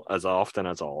still as often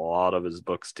as a lot of his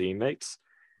Bucks teammates.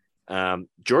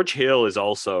 George Hill is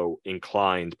also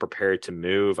prepared to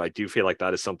move. I do feel like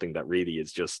that is something that really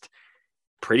is just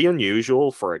pretty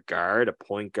unusual for a guard, a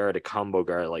point guard, a combo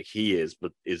guard like he is,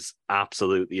 but is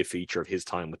absolutely a feature of his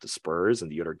time with the Spurs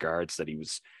and the other guards that he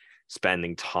was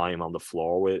spending time on the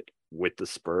floor with the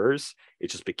Spurs.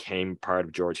 It just became part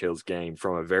of George Hill's game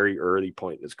from a very early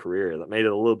point in his career that made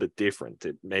it a little bit different.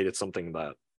 It made it something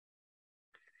that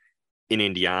in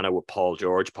Indiana with Paul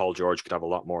George could have a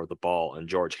lot more of the ball, and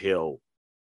George Hill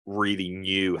really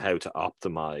knew how to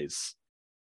optimize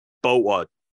both what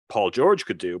Paul George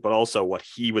could do, but also what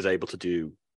he was able to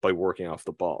do by working off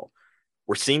the ball.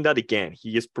 We're seeing that again.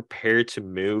 He is prepared to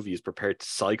move. He's prepared to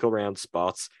cycle around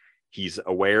spots. He's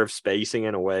aware of spacing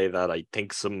in a way that I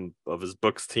think some of his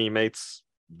Bucks teammates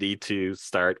need to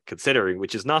start considering,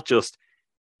 which is not just,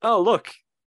 oh, look,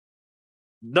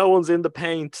 no one's in the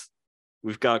paint.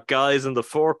 We've got guys in the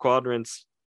 4 quadrants.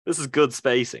 This is good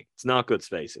spacing. It's not good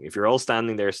spacing. If you're all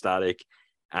standing there static,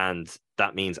 and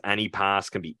that means any pass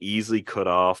can be easily cut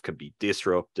off, can be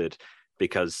disrupted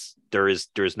because there's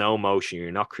no motion.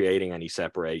 You're not creating any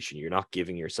separation. You're not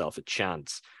giving yourself a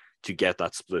chance to get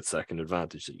that split-second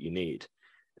advantage that you need.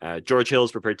 George Hill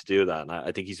is prepared to do that, and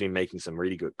I think he's been making some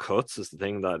really good cuts is the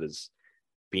thing that has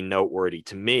been noteworthy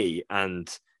to me, and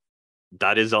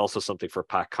that is also something for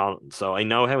Pat Connaughton. So I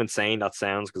know how insane that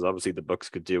sounds because obviously the Bucks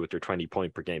could do with their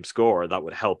 20-point per game score. That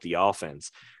would help the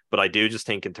offense. But I do just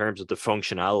think in terms of the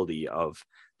functionality of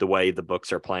the way the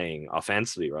Bucks are playing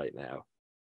offensively right now,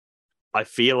 I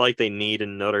feel like they need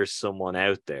another someone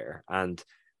out there. And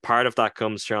part of that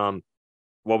comes from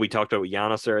what we talked about with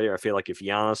Giannis earlier. I feel like if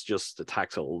Giannis just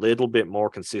attacks a little bit more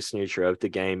consistently throughout the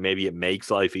game, maybe it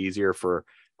makes life easier for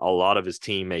a lot of his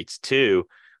teammates too.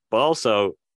 But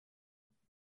also,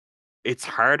 it's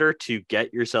harder to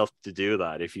get yourself to do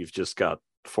that if you've just got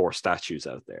 4 statues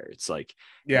out there. It's like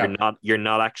you're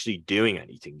not actually doing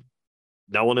anything.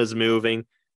 No one is moving.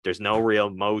 There's no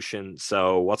real motion.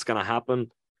 So what's going to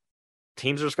happen?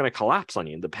 Teams are just going to collapse on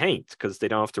you in the paint because they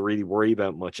don't have to really worry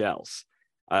about much else.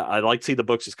 I like to see the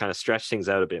Bucks just kind of stretch things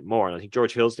out a bit more. And I think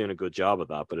George Hill's doing a good job of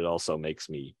that, but it also makes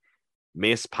me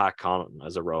miss Pat Connaughton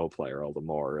as a role player all the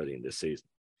more early in this season.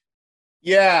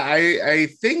 Yeah, I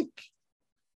think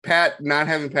not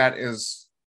having Pat is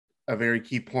a very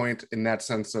key point in that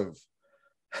sense of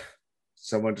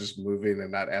someone just moving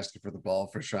and not asking for the ball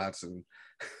for shots and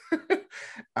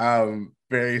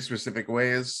very specific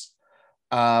ways.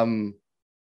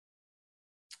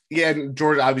 Yeah, and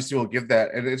George obviously will give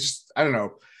that. And it's just, I don't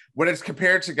know, when it's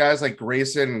compared to guys like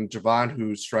Grayson and Javon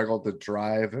who struggled to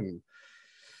drive and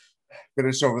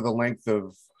finish over the length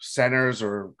of centers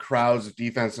or crowds of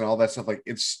defense and all that stuff, like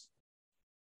it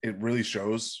really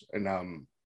shows. And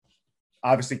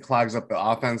obviously clogs up the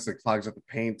offense, it clogs up the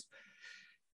paint.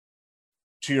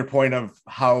 To your point of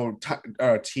how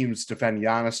teams defend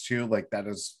Giannis too, like that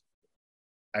is,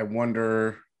 I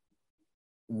wonder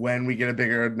when we get a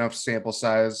bigger enough sample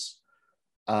size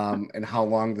and how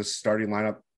long the starting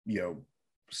lineup,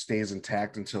 stays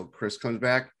intact until Chris comes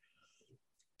back.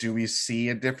 Do we see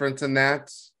a difference in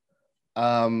that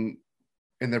in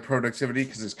their productivity?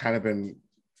 Because it's kind of been,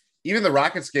 even the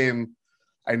Rockets game,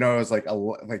 I know it was like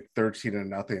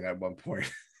 13-0 at one point,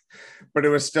 but it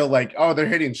was still like, oh, they're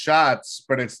hitting shots,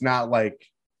 but it's not like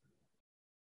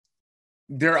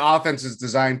their offense is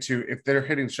designed to, if they're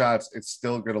hitting shots, it's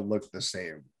still going to look the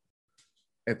same,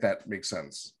 if that makes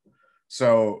sense.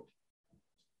 So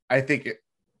I think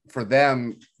for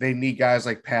them, they need guys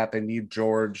like Pat, they need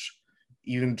George,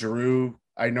 even Drew.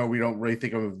 I know we don't really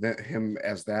think of him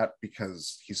as that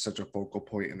because he's such a focal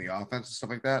point in the offense and stuff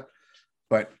like that,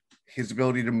 but his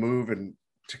ability to move and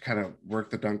to kind of work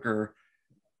the dunker,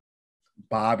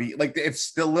 Bobby, like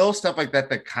it's the little stuff like that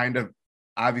that kind of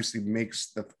obviously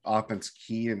makes the offense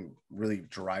key and really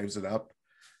drives it up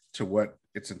to what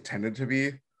it's intended to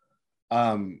be.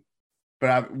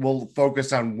 But we'll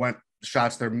focus on what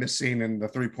shots they're missing and the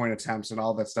 3-point attempts and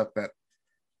all that stuff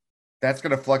that's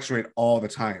going to fluctuate all the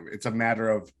time. It's a matter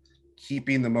of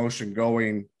keeping the motion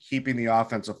going, keeping the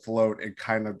offense afloat, and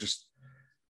kind of just,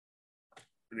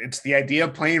 it's the idea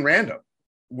of playing random.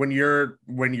 When you're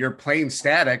playing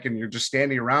static and you're just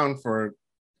standing around for,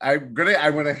 I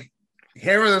want to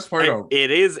hammer this point home.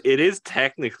 It is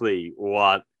technically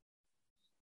what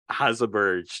has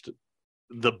emerged.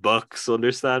 The Bucks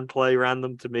understand play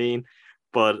random to mean,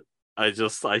 but I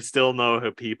still know how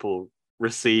people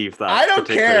receive that. I don't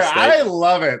care.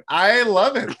 Statement. I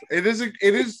love it. It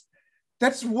is.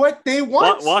 That's what they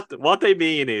want. What they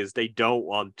mean is they don't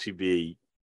want to be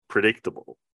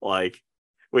predictable.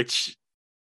 Which,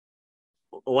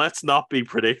 let's not be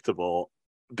predictable.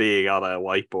 Being on a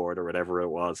whiteboard or whatever it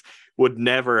was would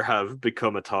never have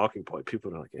become a talking point.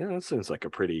 People are like, yeah, that sounds like a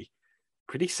pretty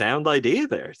sound idea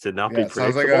there to not be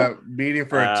predictable. Sounds like a meeting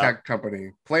for a tech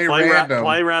company. Play random.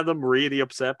 Play random really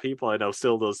upset people. I know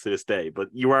still does to this day, but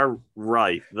you are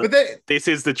right. But this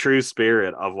is the true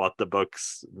spirit of what the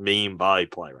Bucks mean by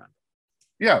play random.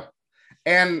 Yeah.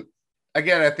 And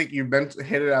again, I think you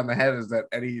hit it on the head, is that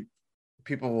any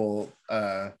people will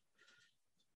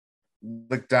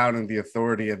look down on the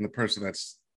authority and the person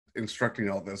that's instructing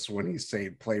all this when he's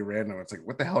saying play random. It's like,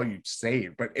 what the hell are you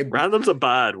saying? But random's a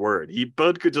bad word.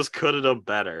 Bud could just cut it up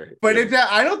better. But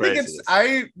I don't think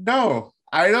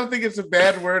it's a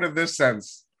bad word in this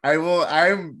sense.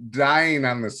 I'm dying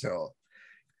on this hill.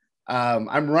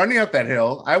 I'm running up that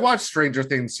hill. I watched Stranger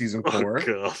Things season 4.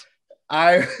 God.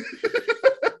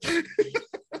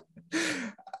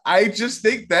 I just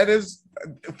think that is,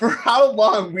 for how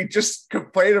long we just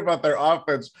complain about their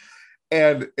offense,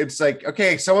 and it's like,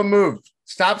 okay, someone moved.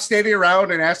 Stop standing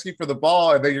around and asking for the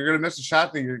ball, and then you're going to miss a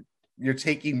shot that you're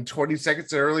taking 20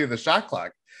 seconds early in the shot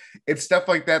clock. It's stuff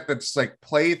like that that's like,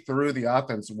 play through the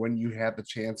offense when you have the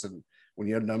chance and when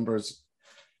you have numbers,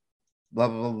 blah,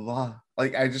 blah, blah, blah.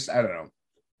 Like, I don't know.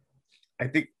 I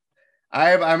think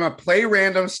I'm a play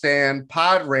random stand,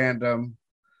 pod random.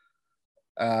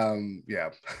 Yeah.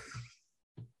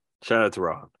 Shout out to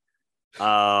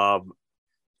Ron.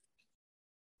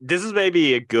 This is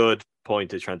maybe a good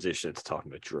point to transition to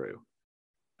talking about Drew,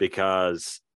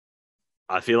 because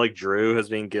I feel like Drew has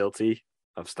been guilty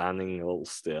of standing a little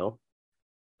still.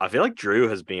 I feel like Drew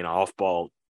has been off ball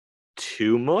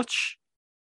too much,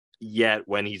 yet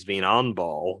when he's been on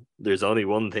ball, there's only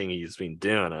one thing he's been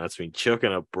doing, and that's been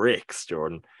chucking up bricks,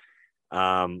 Jordan.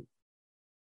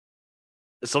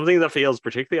 Something that feels,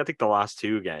 particularly I think the last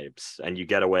 2 games, and you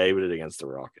get away with it against the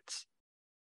Rockets.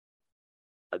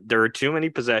 There are too many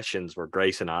possessions where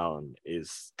Grayson Allen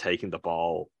is taking the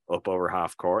ball up over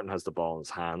half court and has the ball in his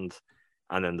hand,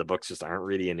 and then the Bucks just aren't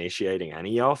really initiating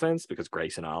any offense because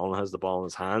Grayson Allen has the ball in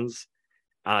his hands.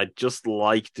 And I'd just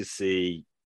like to see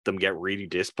them get really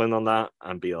disciplined on that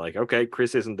and be like, okay,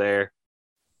 Chris isn't there.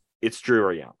 It's Drew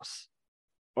or Giannis.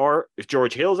 Or if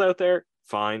George Hill's out there,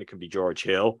 fine, it can be George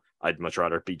Hill. I'd much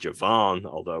rather it be Javon,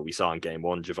 although we saw in game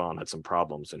one, Javon had some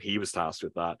problems and he was tasked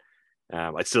with that.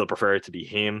 I'd still prefer it to be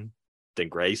him than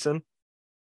Grayson.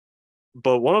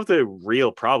 But one of the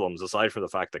real problems, aside from the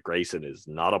fact that Grayson is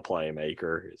not a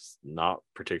playmaker, is not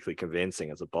particularly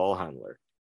convincing as a ball handler,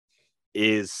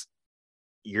 is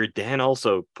you're then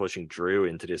also pushing Drew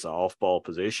into this off-ball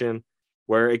position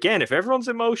where, again, if everyone's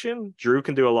in motion, Drew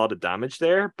can do a lot of damage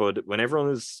there. But when everyone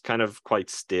is kind of quite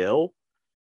still,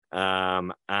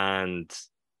 and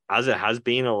as it has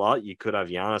been a lot, you could have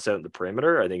Giannis out in the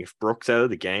perimeter. I think if Brooks out of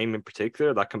the game in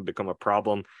particular, that can become a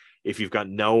problem. If you've got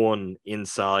no one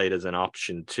inside as an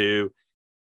option too,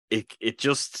 it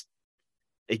just,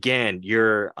 again,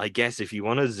 I guess if you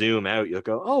want to zoom out, you'll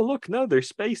go, oh, look, no, they're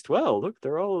spaced well. Look,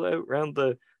 they're all out around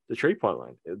the 3-point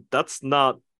line.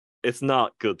 It's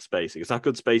not good spacing. It's not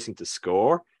good spacing to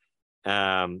score.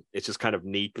 It's just kind of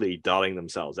neatly dotting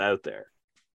themselves out there.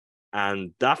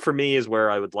 And that for me is where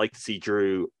I would like to see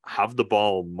Drew have the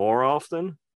ball more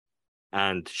often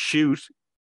and shoot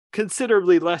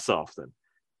considerably less often.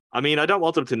 I mean, I don't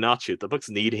want him to not shoot. The Bucks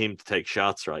need him to take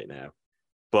shots right now.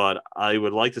 But I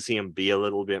would like to see him be a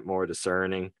little bit more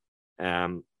discerning.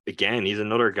 Again, he's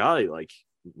another guy, like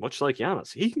much like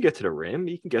Giannis. He can get to the rim.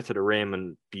 He can get to the rim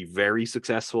and be very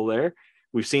successful there.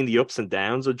 We've seen the ups and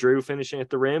downs of Drew finishing at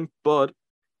the rim, but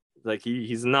like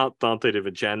he's not Dante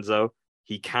DiVincenzo.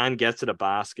 He can get to the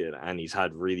basket, and he's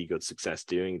had really good success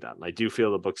doing that. And I do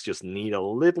feel the Bucks just need a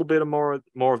little bit of more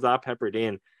of that peppered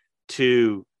in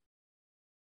to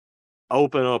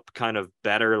open up kind of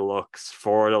better looks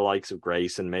for the likes of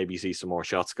Grayson, maybe see some more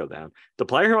shots go down. The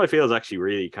player who I feel is actually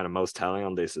really kind of most telling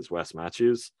on this is Wes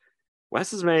Matthews.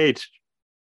 Wes has made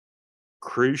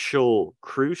crucial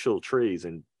trees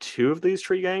in 2 of these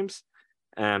 3 games.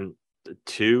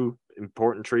 2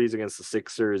 important trees against the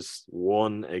Sixers,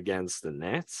 1 against the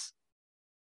Nets.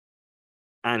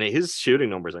 And his shooting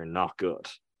numbers are not good.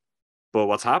 But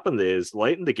what's happened is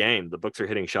late in the game, the Bucks are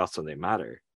hitting shots when they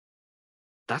matter.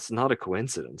 That's not a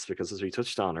coincidence because, as we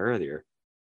touched on earlier,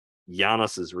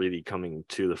 Giannis is really coming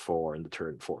to the fore in the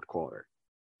third and fourth quarter.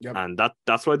 Yep. And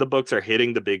that's why the Bucks are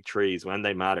hitting the big trees when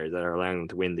they matter, that are allowing them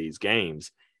to win these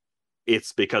games.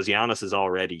 It's because Giannis is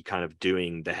already kind of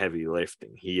doing the heavy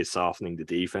lifting. He is softening the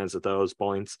defense at those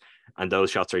points, and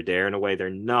those shots are there in a way they're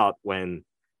not when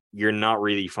you're not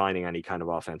really finding any kind of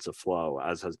offensive flow,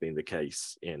 as has been the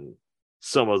case in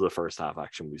some of the first half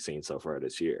action we've seen so far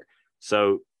this year.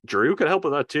 So Drew could help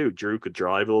with that too. Drew could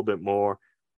drive a little bit more,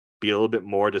 be a little bit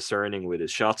more discerning with his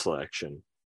shot selection.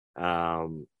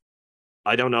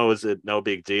 I don't know, is it no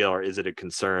big deal or is it a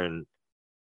concern?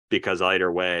 Because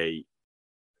either way,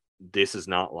 this is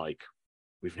not like,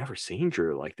 we've never seen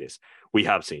Drew like this. We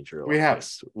have seen Drew like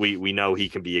this. We know he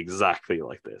can be exactly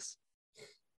like this.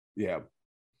 Yeah.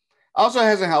 Also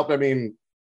hasn't helped. I mean,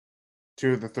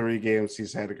 2 of the 3 games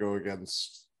he's had to go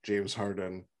against James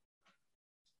Harden,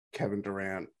 Kevin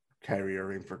Durant, Kyrie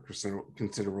Irving for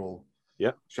considerable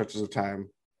stretches of time.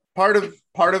 Part of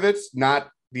it's not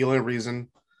the only reason,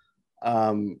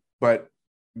 but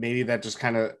maybe that just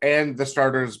kind of, and the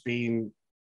starters being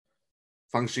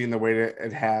functioning the way that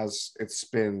it has. It's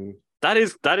been that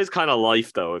is kind of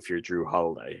life though. If you're Drew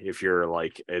Holiday, if you're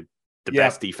like the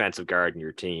best defensive guard in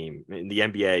your team in the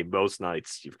NBA, most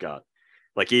nights you've got,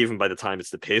 like, even by the time it's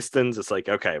the Pistons, it's like,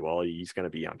 okay, well, he's going to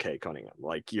be on Kate Cunningham.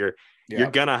 Like you're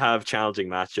going to have challenging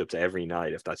matchups every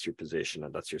night if that's your position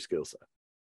and that's your skill set.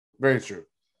 Very true.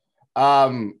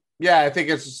 I think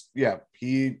it's just,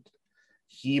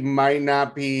 he might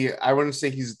not be, I wouldn't say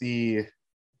he's the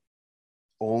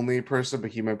only person,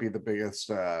 but he might be the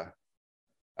biggest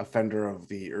offender of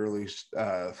the early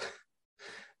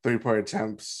 3-point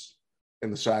attempts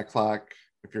in the shot clock.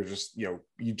 If you're just, you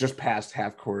just passed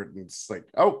half court and it's like,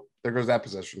 oh, there goes that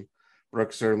possession.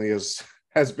 Brooks certainly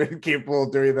has been capable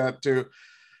of doing that too.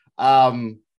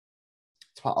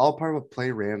 It's all part of a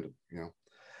play random,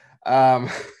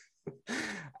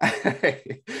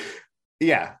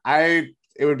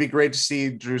 it would be great to see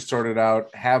Drew sorted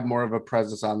out, have more of a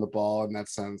presence on the ball in that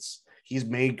sense. He's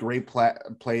made great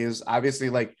plays. Obviously,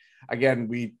 like, again,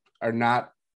 we are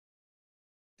not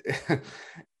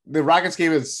the Rockets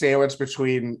game is sandwiched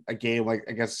between a game like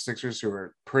against the Sixers, who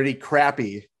are pretty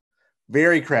crappy,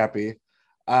 very crappy,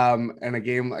 and a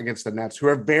game against the Nets, who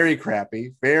are very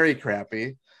crappy, very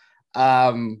crappy.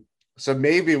 So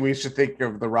maybe we should think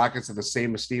of the Rockets in the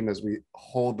same esteem as we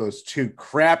hold those 2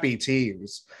 crappy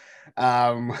teams.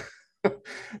 But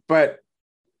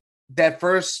that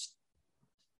first,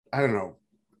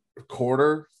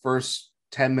 first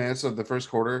 10 minutes of the first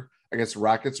quarter against the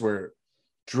Rockets, where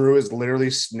Drew is literally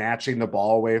snatching the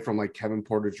ball away from like Kevin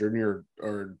Porter Jr.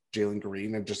 or Jalen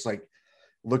Green and just like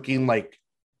looking like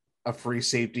a free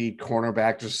safety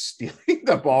cornerback, just stealing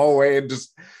the ball away and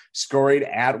just scoring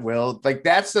at will. Like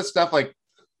that's the stuff, like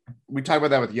we talk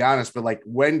about that with Giannis, but like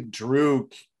when Drew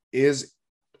is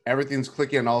everything's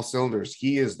clicking on all cylinders,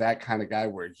 he is that kind of guy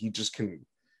where he just can,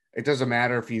 it doesn't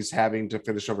matter if he's having to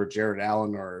finish over Jared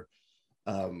Allen or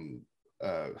Hashim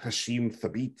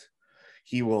Thabit.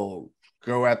 He will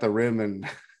go at the rim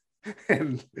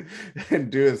and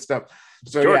do his stuff.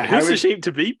 So Jordan, yeah, who's Hashim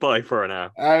Thabit by for now?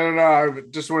 I don't know. I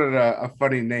just wanted a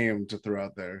funny name to throw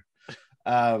out there.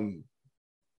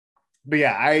 But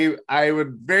yeah, I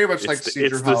would very much like to see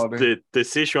Drew Holiday. The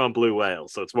Sichuan Blue Whale,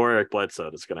 so it's more Eric Bledsoe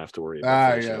that's going to have to worry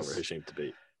about finishing over Hashim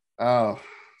Thabit. Oh,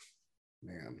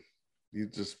 man. You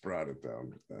just brought it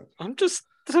down with that. I'm just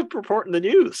reporting the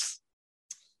news.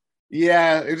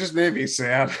 Yeah, it just made me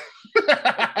sad.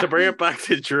 To bring it back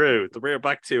to Drew, to bring it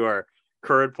back to our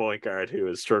current point guard who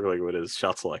is struggling with his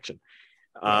shot selection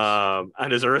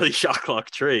and his early shot clock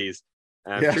trees.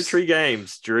 Through 3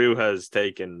 games, Drew has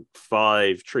taken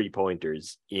 5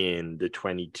 3-pointers in the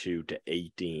 22 to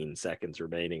 18 seconds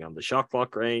remaining on the shot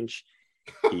clock range.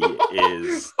 He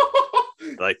is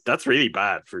like, that's really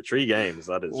bad for 3 games.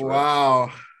 That is wow.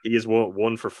 Rough. He is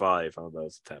 1 for 5 on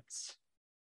those attempts.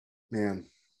 Man.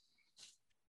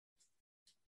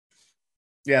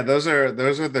 Yeah, those are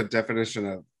the definition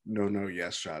of no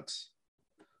yes shots.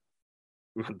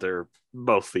 They're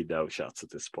mostly no shots at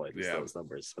this point. Yeah, those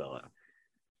numbers spell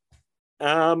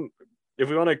out. If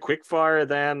we want a quick fire,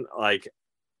 then like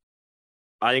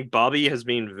I think Bobby has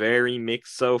been very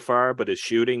mixed so far, but his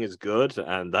shooting is good,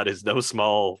 and that is no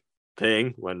small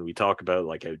thing when we talk about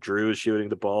like how Drew is shooting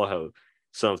the ball, how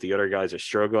some of the other guys are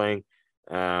struggling.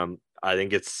 I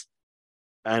think it's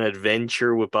an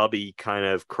adventure with Bobby kind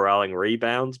of corralling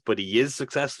rebounds, but he is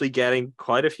successfully getting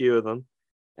quite a few of them.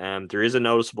 There is a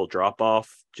noticeable drop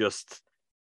off. Just,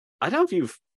 I don't know if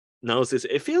you've noticed this.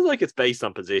 It feels like it's based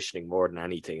on positioning more than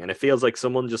anything, and it feels like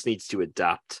someone just needs to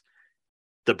adapt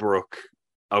the Brook.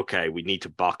 Okay, we need to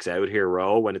box out here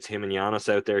role when it's him and Giannis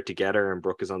out there together and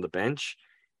Brook is on the bench.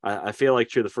 I feel like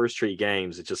through the first 3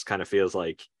 games, it just kind of feels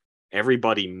like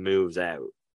everybody moves out,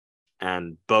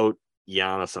 and both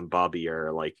Giannis and Bobby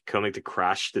are like coming to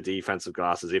crash the defensive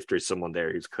glass as if there's someone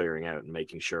there who's clearing out and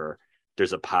making sure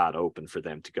there's a pad open for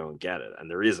them to go and get it, and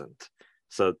there isn't.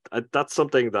 So that's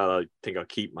something that I think I'll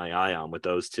keep my eye on with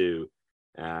those two.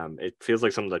 It feels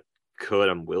like something that could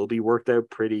and will be worked out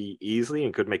pretty easily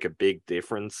and could make a big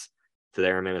difference to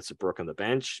their minutes of Brook on the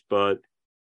bench. But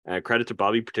credit to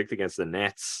Bobby, particularly against the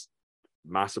Nets.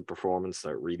 Massive performance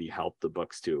that really helped the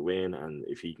Bucks to a win. And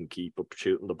if he can keep up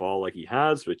shooting the ball like he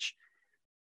has, which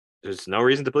there's no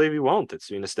reason to believe he won't. It's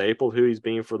been a staple who he's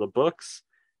been for the Bucks.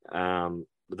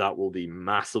 That will be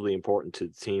massively important to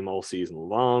the team all season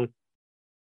long.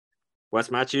 Wes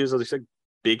Matthews, as I said,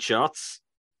 big shots.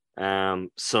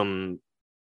 Some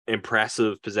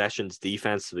impressive possessions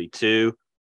defensively too.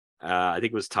 I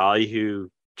think it was Ty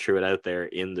who threw it out there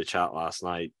in the chat last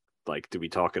night. Like, did we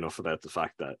talk enough about the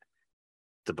fact that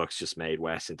the Bucks just made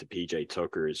Wes into PJ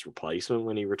Tucker's replacement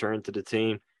when he returned to the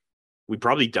team? We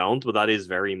probably don't, but that is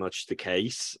very much the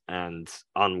case. And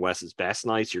on Wes's best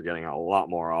nights, you're getting a lot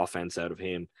more offense out of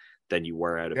him than you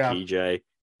were out of PJ.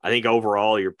 I think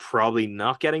overall, you're probably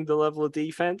not getting the level of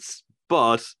defense,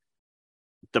 but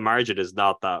the margin is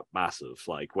not that massive.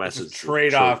 Like, Wes is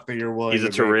trade-off that you're willing. He's a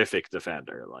terrific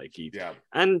defender. Like,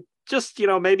 and just,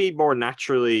 maybe more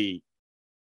naturally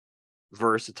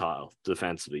versatile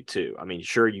defensively too. I mean,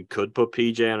 sure, you could put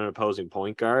PJ on an opposing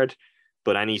point guard,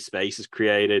 but any space is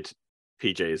created,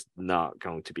 PJ is not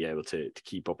going to be able to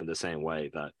keep up in the same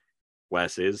way that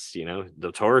Wes is.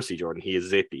 Notoriously, Jordan, he is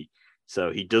zippy.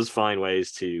 So he does find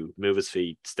ways to move his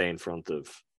feet, stay in front of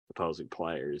opposing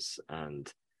players,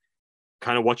 and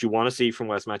kind of what you want to see from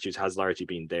Wes Matthews has largely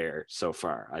been there so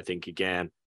far. I think, again,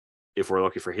 if we're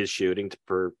looking for his shooting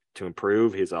to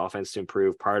improve, his offense to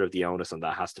improve, part of the onus on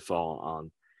that has to fall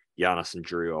on Giannis and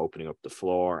Drew opening up the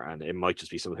floor, and it might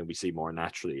just be something we see more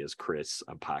naturally as Chris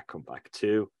and Pat come back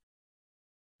too.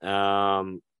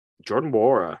 Jordan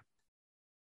Nwora.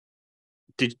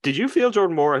 Did you feel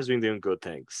Jordan Nwora has been doing good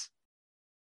things?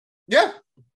 Yeah,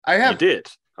 I have. You did?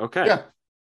 Okay. Yeah.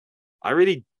 I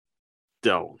really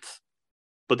don't.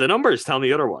 But the numbers tell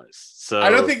me otherwise. So I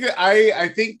don't think that I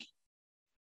think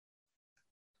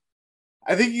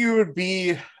you would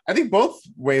be. I think both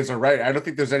ways are right. I don't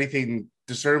think there's anything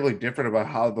discernibly different about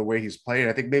how the way he's played.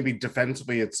 I think maybe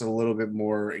defensively it's a little bit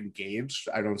more engaged.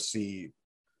 I don't see,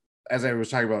 as I was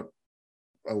talking about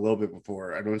a little bit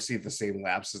before, I don't see the same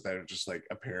lapses that are just like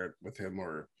apparent with him,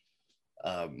 or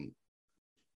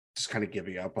just kind of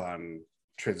giving up on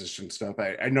transition stuff.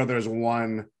 I know there's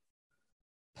one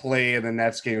play in the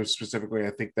Nets game specifically,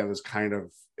 I think that was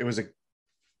it was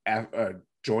a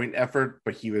joint effort,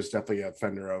 but he was definitely a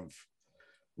offender of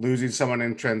losing someone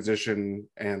in transition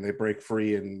and they break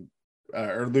free and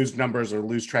or lose numbers or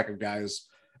lose track of guys.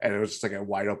 And it was just like a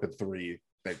wide open three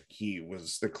that he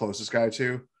was the closest guy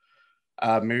to.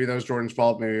 Maybe that was Jordan's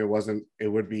fault. Maybe it wasn't. It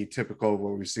would be typical of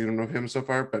what we've seen of him so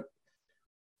far. But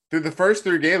through the first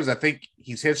 3 games, I think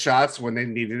he's hit shots when they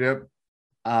needed it.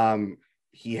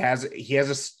 He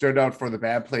hasn't stood out for the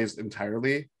bad plays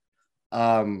entirely,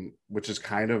 which is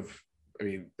kind of, I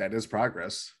mean, that is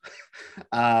progress.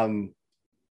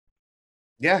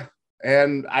 Yeah.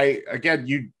 And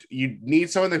you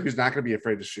need someone who's not going to be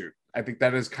afraid to shoot. I think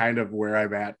that is kind of where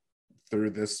I'm at through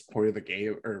this point of the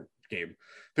game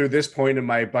through this point in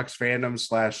my Bucks fandom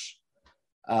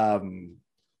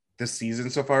 / this season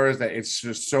so far, is that it's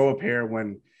just so apparent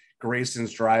when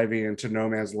Grayson's driving into no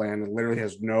man's land and literally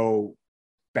has no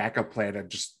backup plan and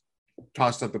just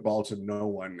tossed up the ball to no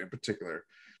one in particular.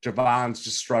 Javon's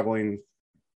just struggling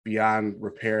beyond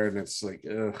repair, and it's like,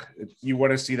 you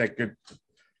want to see that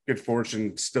good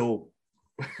fortune still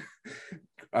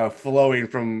flowing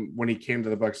from when he came to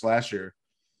the Bucks last year.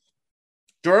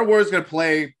 Jordan Ward is going to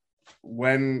play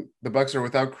when the Bucks are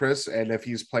without Chris, and if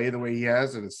he's playing the way he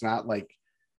has, and it's not like,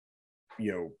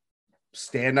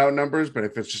 standout numbers, but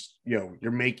if it's just,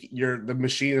 the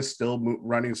machine is still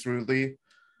running smoothly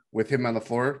with him on the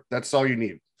floor, that's all you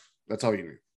need. That's all you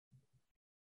need.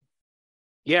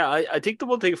 Yeah, I think the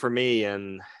one thing for me,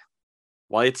 and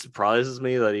why it surprises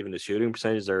me that even the shooting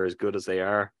percentages are as good as they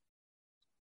are,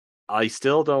 I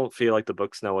still don't feel like the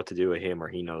Bucks know what to do with him, or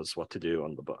he knows what to do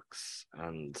on the Bucks.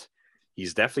 And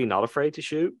he's definitely not afraid to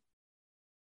shoot,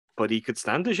 but he could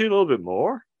stand to shoot a little bit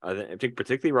more. I think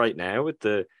particularly right now with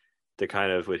the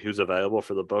kind of with who's available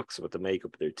for the Bucks, with the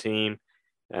makeup of their team.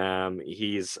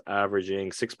 He's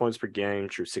averaging 6 points per game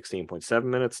through 16.7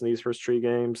 minutes in these first 3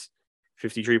 games,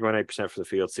 53.8% from the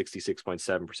field,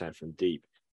 66.7% from deep.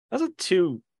 That's a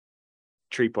 2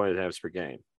 3-point attempts per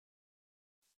game.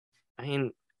 I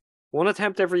mean, 1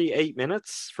 attempt every 8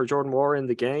 minutes for Jordan Moore in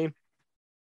the game.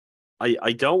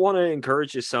 I don't want to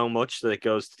encourage you so much that it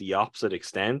goes to the opposite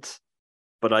extent,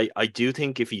 but I do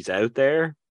think if he's out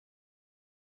there,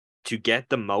 to get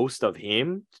the most of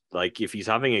him, like if he's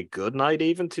having a good night,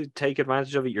 even to take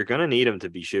advantage of it, you're going to need him to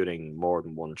be shooting more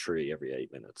than 1 3 every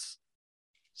 8 minutes.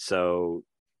 So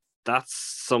that's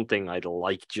something I'd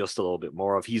like just a little bit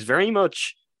more of. He's very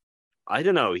much, I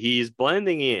don't know, he's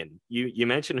blending in. You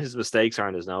mentioned his mistakes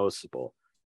aren't as noticeable.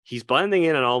 He's blending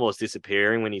in and almost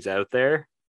disappearing when he's out there.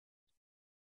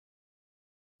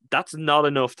 That's not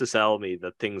enough to sell me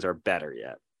that things are better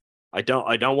yet. I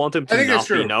don't want him to not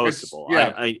be noticeable.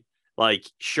 I like,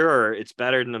 sure, it's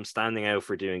better than him standing out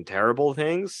for doing terrible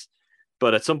things,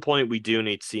 but at some point we do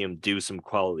need to see him do some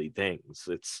quality things.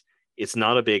 It's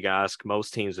not a big ask.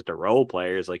 Most teams with their role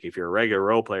players, like if you're a regular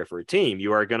role player for a team,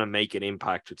 you are going to make an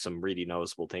impact with some really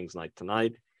noticeable things like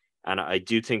tonight. And I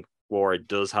do think Ward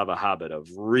does have a habit of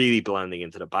really blending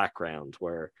into the background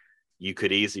where you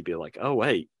could easily be like, oh,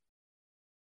 wait,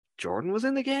 Jordan was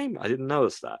in the game? I didn't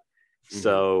notice that. Mm-hmm.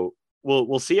 So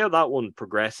we'll see how that one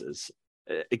progresses.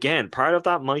 Again, part of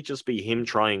that might just be him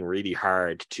trying really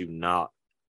hard to not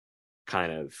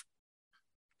kind of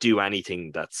do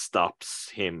anything that stops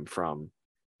him from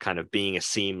kind of being a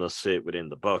seamless fit within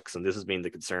the Bucks. And this has been the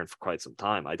concern for quite some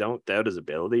time. I don't doubt his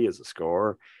ability as a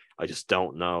scorer. I just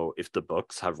don't know if the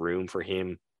Bucks have room for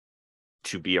him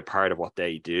to be a part of what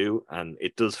they do. And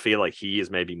it does feel like he is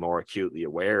maybe more acutely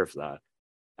aware of that.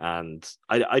 And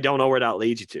I don't know where that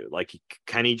leads you to. Like,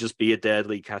 can he just be a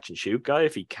deadly catch and shoot guy?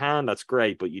 If he can, that's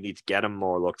great, but you need to get him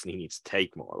more looks and he needs to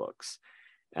take more looks.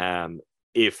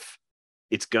 If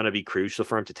it's going to be crucial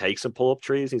for him to take some pull-up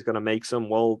trees, he's going to make some,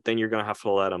 well, then you're going to have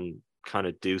to let him kind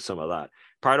of do some of that.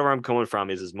 Part of where I'm coming from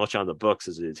is as much on the Bucks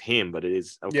as it is him, but it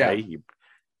is, okay, yeah.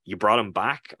 You brought him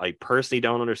back. I personally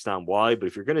don't understand why, but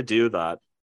if you're going to do that,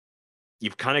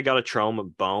 you've kind of got to throw him a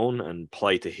bone and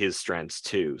play to his strengths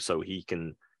too, so he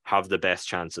can have the best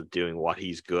chance of doing what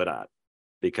he's good at.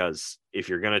 Because if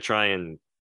you're going to try and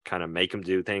kind of make him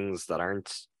do things that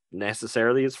aren't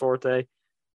necessarily his forte,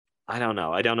 I don't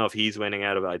know. I don't know if he's winning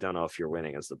out of it. I don't know if you're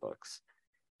winning as the Bucks.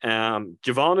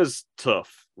 Javon is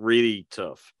tough, really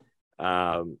tough.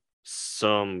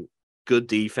 Some good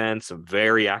defense, some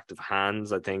very active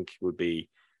hands, I think would be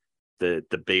the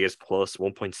biggest plus.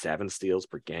 1.7 steals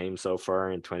per game so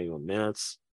far in 21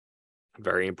 minutes.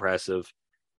 Very impressive.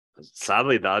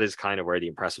 Sadly, that is kind of where the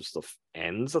impressive stuff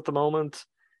ends at the moment.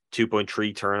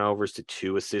 2.3 turnovers to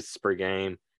 2 assists per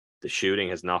game. The shooting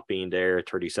has not been there.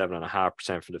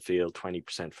 37.5% from the field,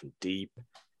 20% from deep.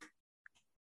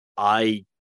 I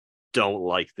don't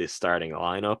like this starting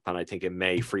lineup, and I think it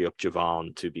may free up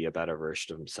Javon to be a better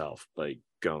version of himself by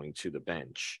going to the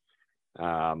bench.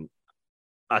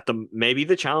 Maybe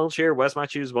the challenge here, Wes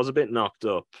Matthews was a bit knocked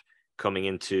up coming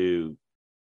into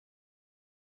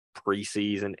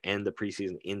preseason, end of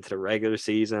preseason, into the regular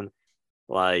season.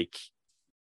 Like,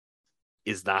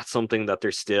 is that something that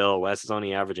they're still? Wes is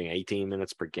only averaging 18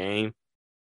 minutes per game.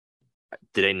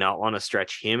 Do they not want to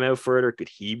stretch him out further? Could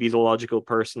he be the logical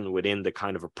person within the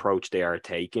kind of approach they are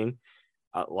taking?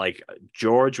 Like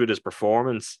George with his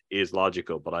performance is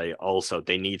logical, but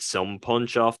they need some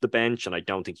punch off the bench, and I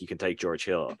don't think you can take George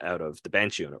Hill out of the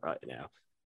bench unit right now.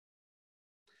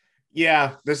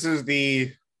 Yeah, this is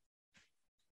the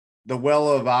well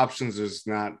of options is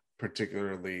not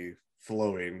particularly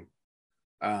flowing.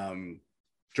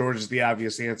 George is the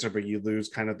obvious answer, but you lose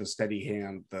kind of the steady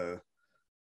hand, the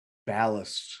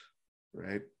ballast,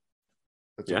 right?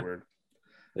 That's a word.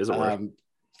 It is a word.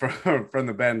 From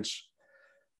the bench.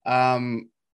 And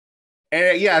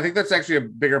yeah, I think that's actually a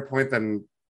bigger point than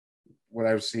what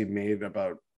I've seen made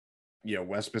about,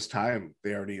 West missed time.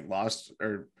 They already lost,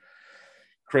 or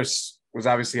Chris was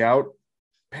obviously out.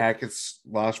 Packett's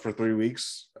lost for 3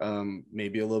 weeks,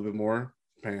 maybe a little bit more,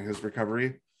 depending on his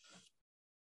recovery.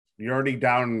 You're already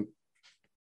down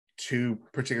two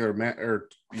particular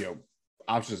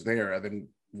options there, and then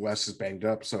Wes is banged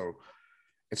up, so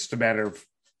it's just a matter of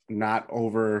not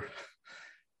over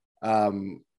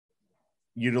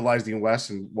utilizing Wes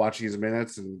and watching his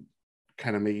minutes and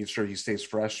kind of making sure he stays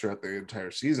fresh throughout the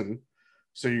entire season.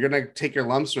 So you're gonna take your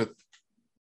lumps with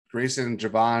Grayson and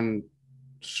Javon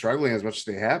struggling as much as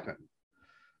they have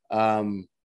been.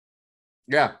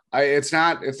 It's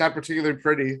not particularly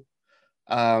pretty.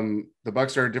 The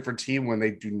Bucks are a different team when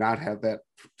they do not have that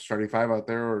starting five out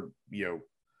there, or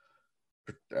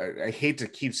I hate to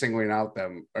keep singling out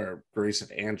them or Grayson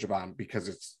and Javon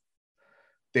because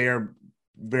they are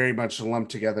very much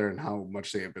lumped together in how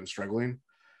much they have been struggling.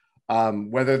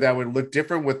 Whether that would look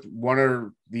different with one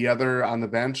or the other on the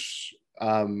bench,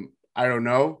 I don't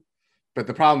know. But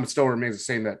the problem still remains the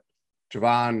same, that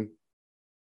Javon,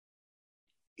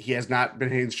 he has not been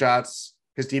hitting shots.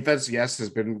 His defense, yes, has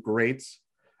been great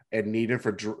and needed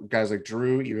for guys like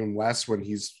Drew, even Wes, when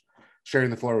he's sharing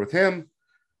the floor with him.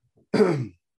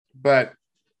 But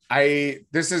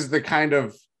this is the kind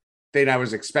of thing I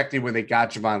was expecting when they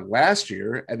got Javon last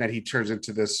year, and then he turns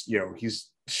into this, he's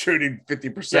shooting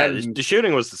 50%. Yeah, the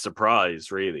shooting was the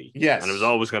surprise, really. Yes. And it was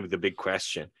always going to be the big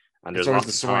question. And there's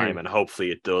lots of time, and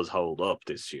hopefully it does hold up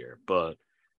this year. But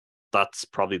that's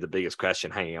probably the biggest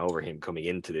question hanging over him coming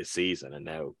into this season and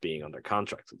now being under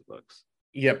contract with the Bucks.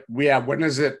 Yep. Yeah. When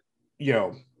does it,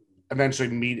 eventually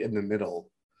meet in the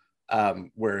middle,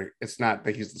 where it's not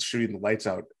that he's shooting the lights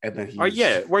out and then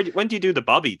when do you do the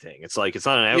Bobby thing? It's like, it's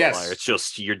not an outlier. Yes. It's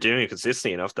just you're doing it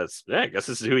consistently enough. I guess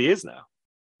this is who he is now.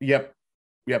 Yep.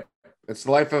 It's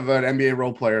the life of an NBA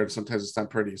role player, and sometimes it's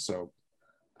not pretty. So,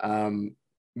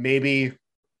 maybe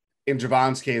in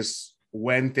Javon's case,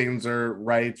 when things are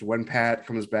right, when Pat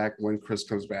comes back, when Chris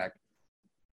comes back,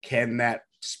 can that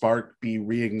spark be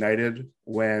reignited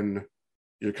when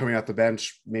you're coming off the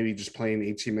bench, maybe just playing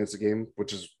 18 minutes a game,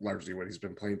 which is largely what he's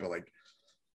been playing, but like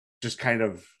just kind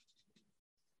of,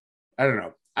 I don't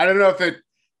know. I don't know if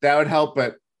that would help,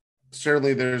 but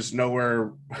certainly there's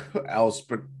nowhere else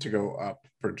but to go up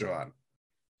for John.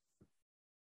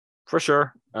 For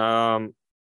sure.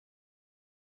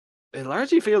 It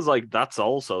largely feels like that's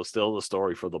also still the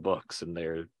story for the Bucks, and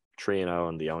they're 3-0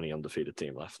 and the only undefeated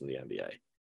team left in the NBA.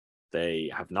 They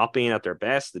have not been at their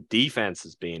best. The defense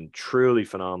has been truly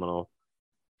phenomenal.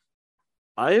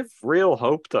 I have real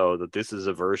hope, though, that this is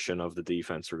a version of the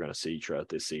defense we're going to see throughout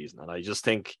this season. And I just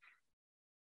think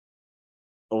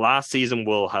last season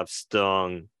will have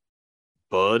stung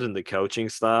Bud and the coaching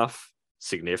staff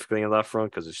significantly on that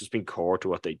front because it's just been core to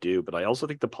what they do. But I also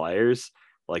think the players,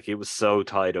 like, it was so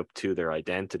tied up to their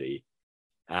identity.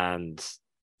 And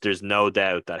there's no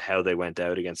doubt that how they went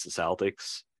out against the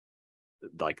Celtics,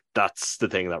 like, that's the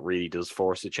thing that really does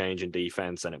force a change in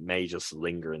defense. And it may just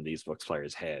linger in these Bucks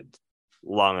players' head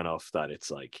long enough that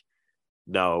it's like,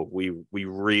 no, we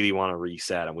really want to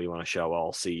reset and we want to show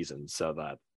all season so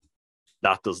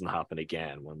that doesn't happen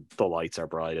again when the lights are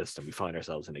brightest and we find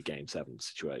ourselves in a Game 7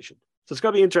 situation. So it's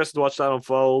going to be interesting to watch that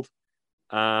unfold.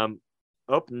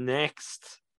 Up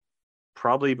next,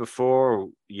 probably before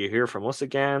you hear from us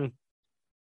again,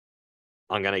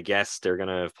 I'm going to guess they're going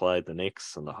to have played the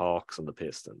Knicks and the Hawks and the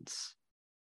Pistons.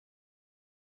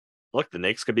 Look, the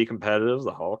Knicks could be competitive.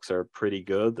 The Hawks are pretty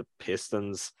good. The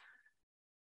Pistons,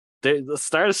 the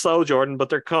start is slow, Jordan, but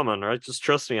they're coming, right? Just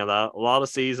trust me on that. A lot of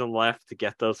season left to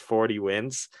get those 40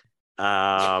 wins.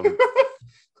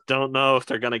 Don't know if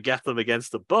they're going to get them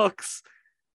against the Bucks.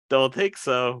 Don't think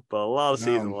so, but a lot of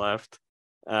season left.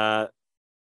 No,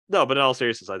 but in all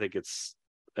seriousness, I think it's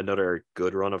another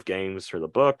good run of games for the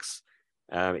Bucks.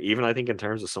 Even I think in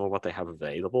terms of some of what they have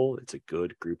available, it's a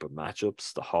good group of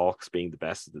matchups. The Hawks being the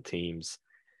best of the teams,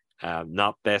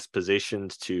 not best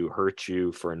positioned to hurt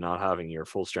you for not having your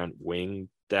full strength wing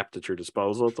depth at your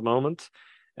disposal at the moment.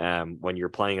 When you're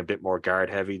playing a bit more guard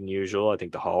heavy than usual, I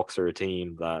think the Hawks are a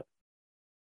team that,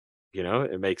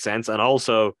 it makes sense. And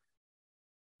also,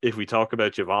 if we talk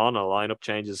about Javon and lineup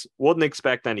changes, wouldn't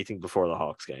expect anything before the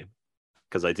Hawks game,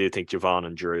 because I do think Javon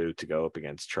and Drew to go up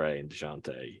against Trey and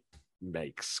DeJounte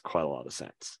makes quite a lot of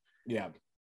sense. Yeah.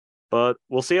 But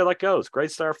we'll see how that goes.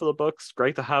 Great start for the Bucks.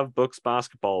 Great to have Bucks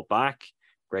basketball back.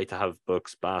 Great to have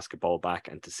Bucks basketball back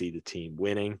and to see the team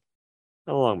winning.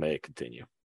 And long may it continue.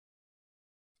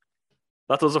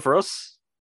 That does it for us.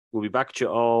 We'll be back at you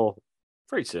all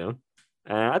very soon.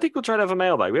 I think we'll try to have a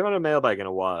mailbag. We haven't had a mailbag in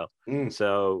a while.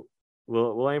 So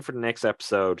we'll aim for the next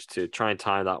episode to try and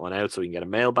time that one out so we can get a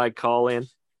mailbag call in.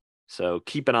 So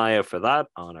keep an eye out for that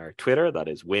on our Twitter. That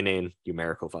is winning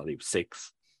numerical value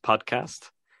 6 podcast.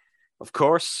 Of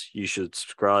course, you should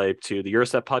subscribe to the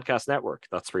Eurostep Podcast Network.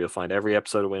 That's where you'll find every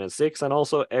episode of Win in 6 and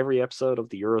also every episode of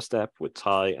the Eurostep with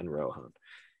Ty and Rohan.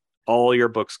 All your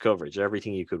Bucks coverage,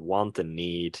 everything you could want and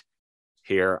need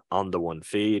here on the one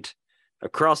feed.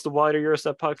 Across the wider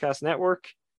Eurostep Podcast Network,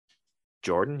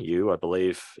 Jordan, you, I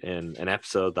believe, in an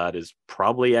episode that is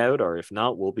probably out, or if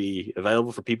not, will be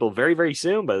available for people very, very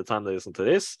soon by the time they listen to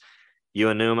this. You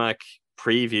and Numak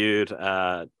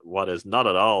previewed what is not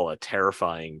at all a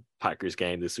terrifying Packers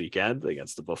game this weekend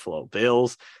against the Buffalo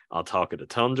Bills on Talk of the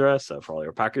Tundra. So for all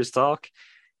your Packers talk,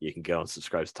 you can go and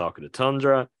subscribe to Talk of the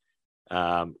Tundra.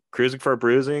 Cruising for a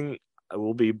Bruising,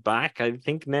 we'll be back, I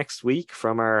think, next week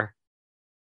from our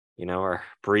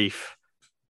brief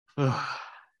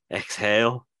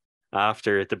exhale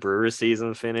after the Brewers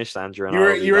season finished. Andrew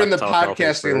and you were in the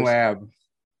podcasting lab.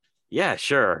 Yeah,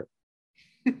 sure.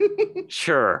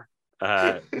 Sure.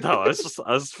 No, I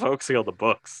was focusing on the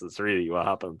Bucks. That's really what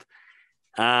happened.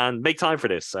 And make time for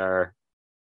this, our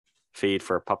feed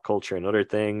for pop culture and other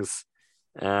things.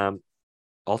 All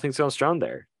things going strong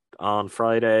there. On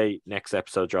Friday, next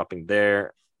episode dropping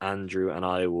there. Andrew and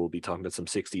I will be talking about some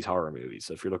 60s horror movies.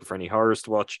 So if you're looking for any horrors to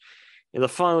watch in the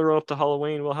final row up to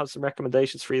Halloween, we'll have some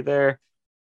recommendations for you there.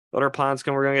 Other plans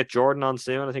come. We're going to get Jordan on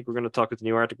soon. I think we're going to talk about the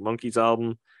new Arctic Monkeys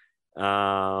album.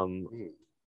 I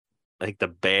think The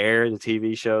Bear, the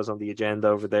TV show, is on the agenda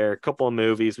over there. A couple of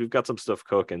movies. We've got some stuff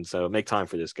cooking, so make time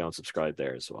for this. Go and subscribe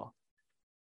there as well.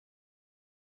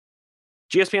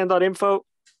 gspn.info.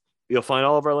 You'll find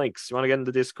all of our links. You want to get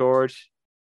into Discord?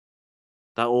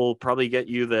 That will probably get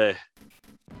you the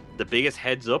biggest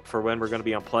heads up for when we're going to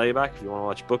be on playback. If you want to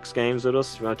watch Bucks games with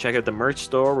us, if you want to check out the merch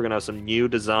store, we're going to have some new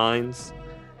designs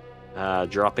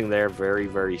dropping there very,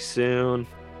 very soon.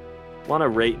 Want to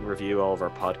rate and review all of our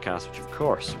podcasts, which of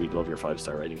course we'd love your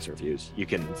 5-star ratings and reviews. You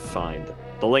can find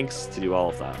the links to do all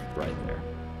of that right there.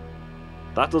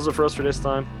 That does it for us for this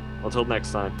time. Until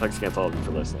next time, thanks again to all of you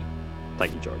for listening.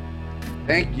 Thank you, Jordan.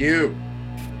 Thank you.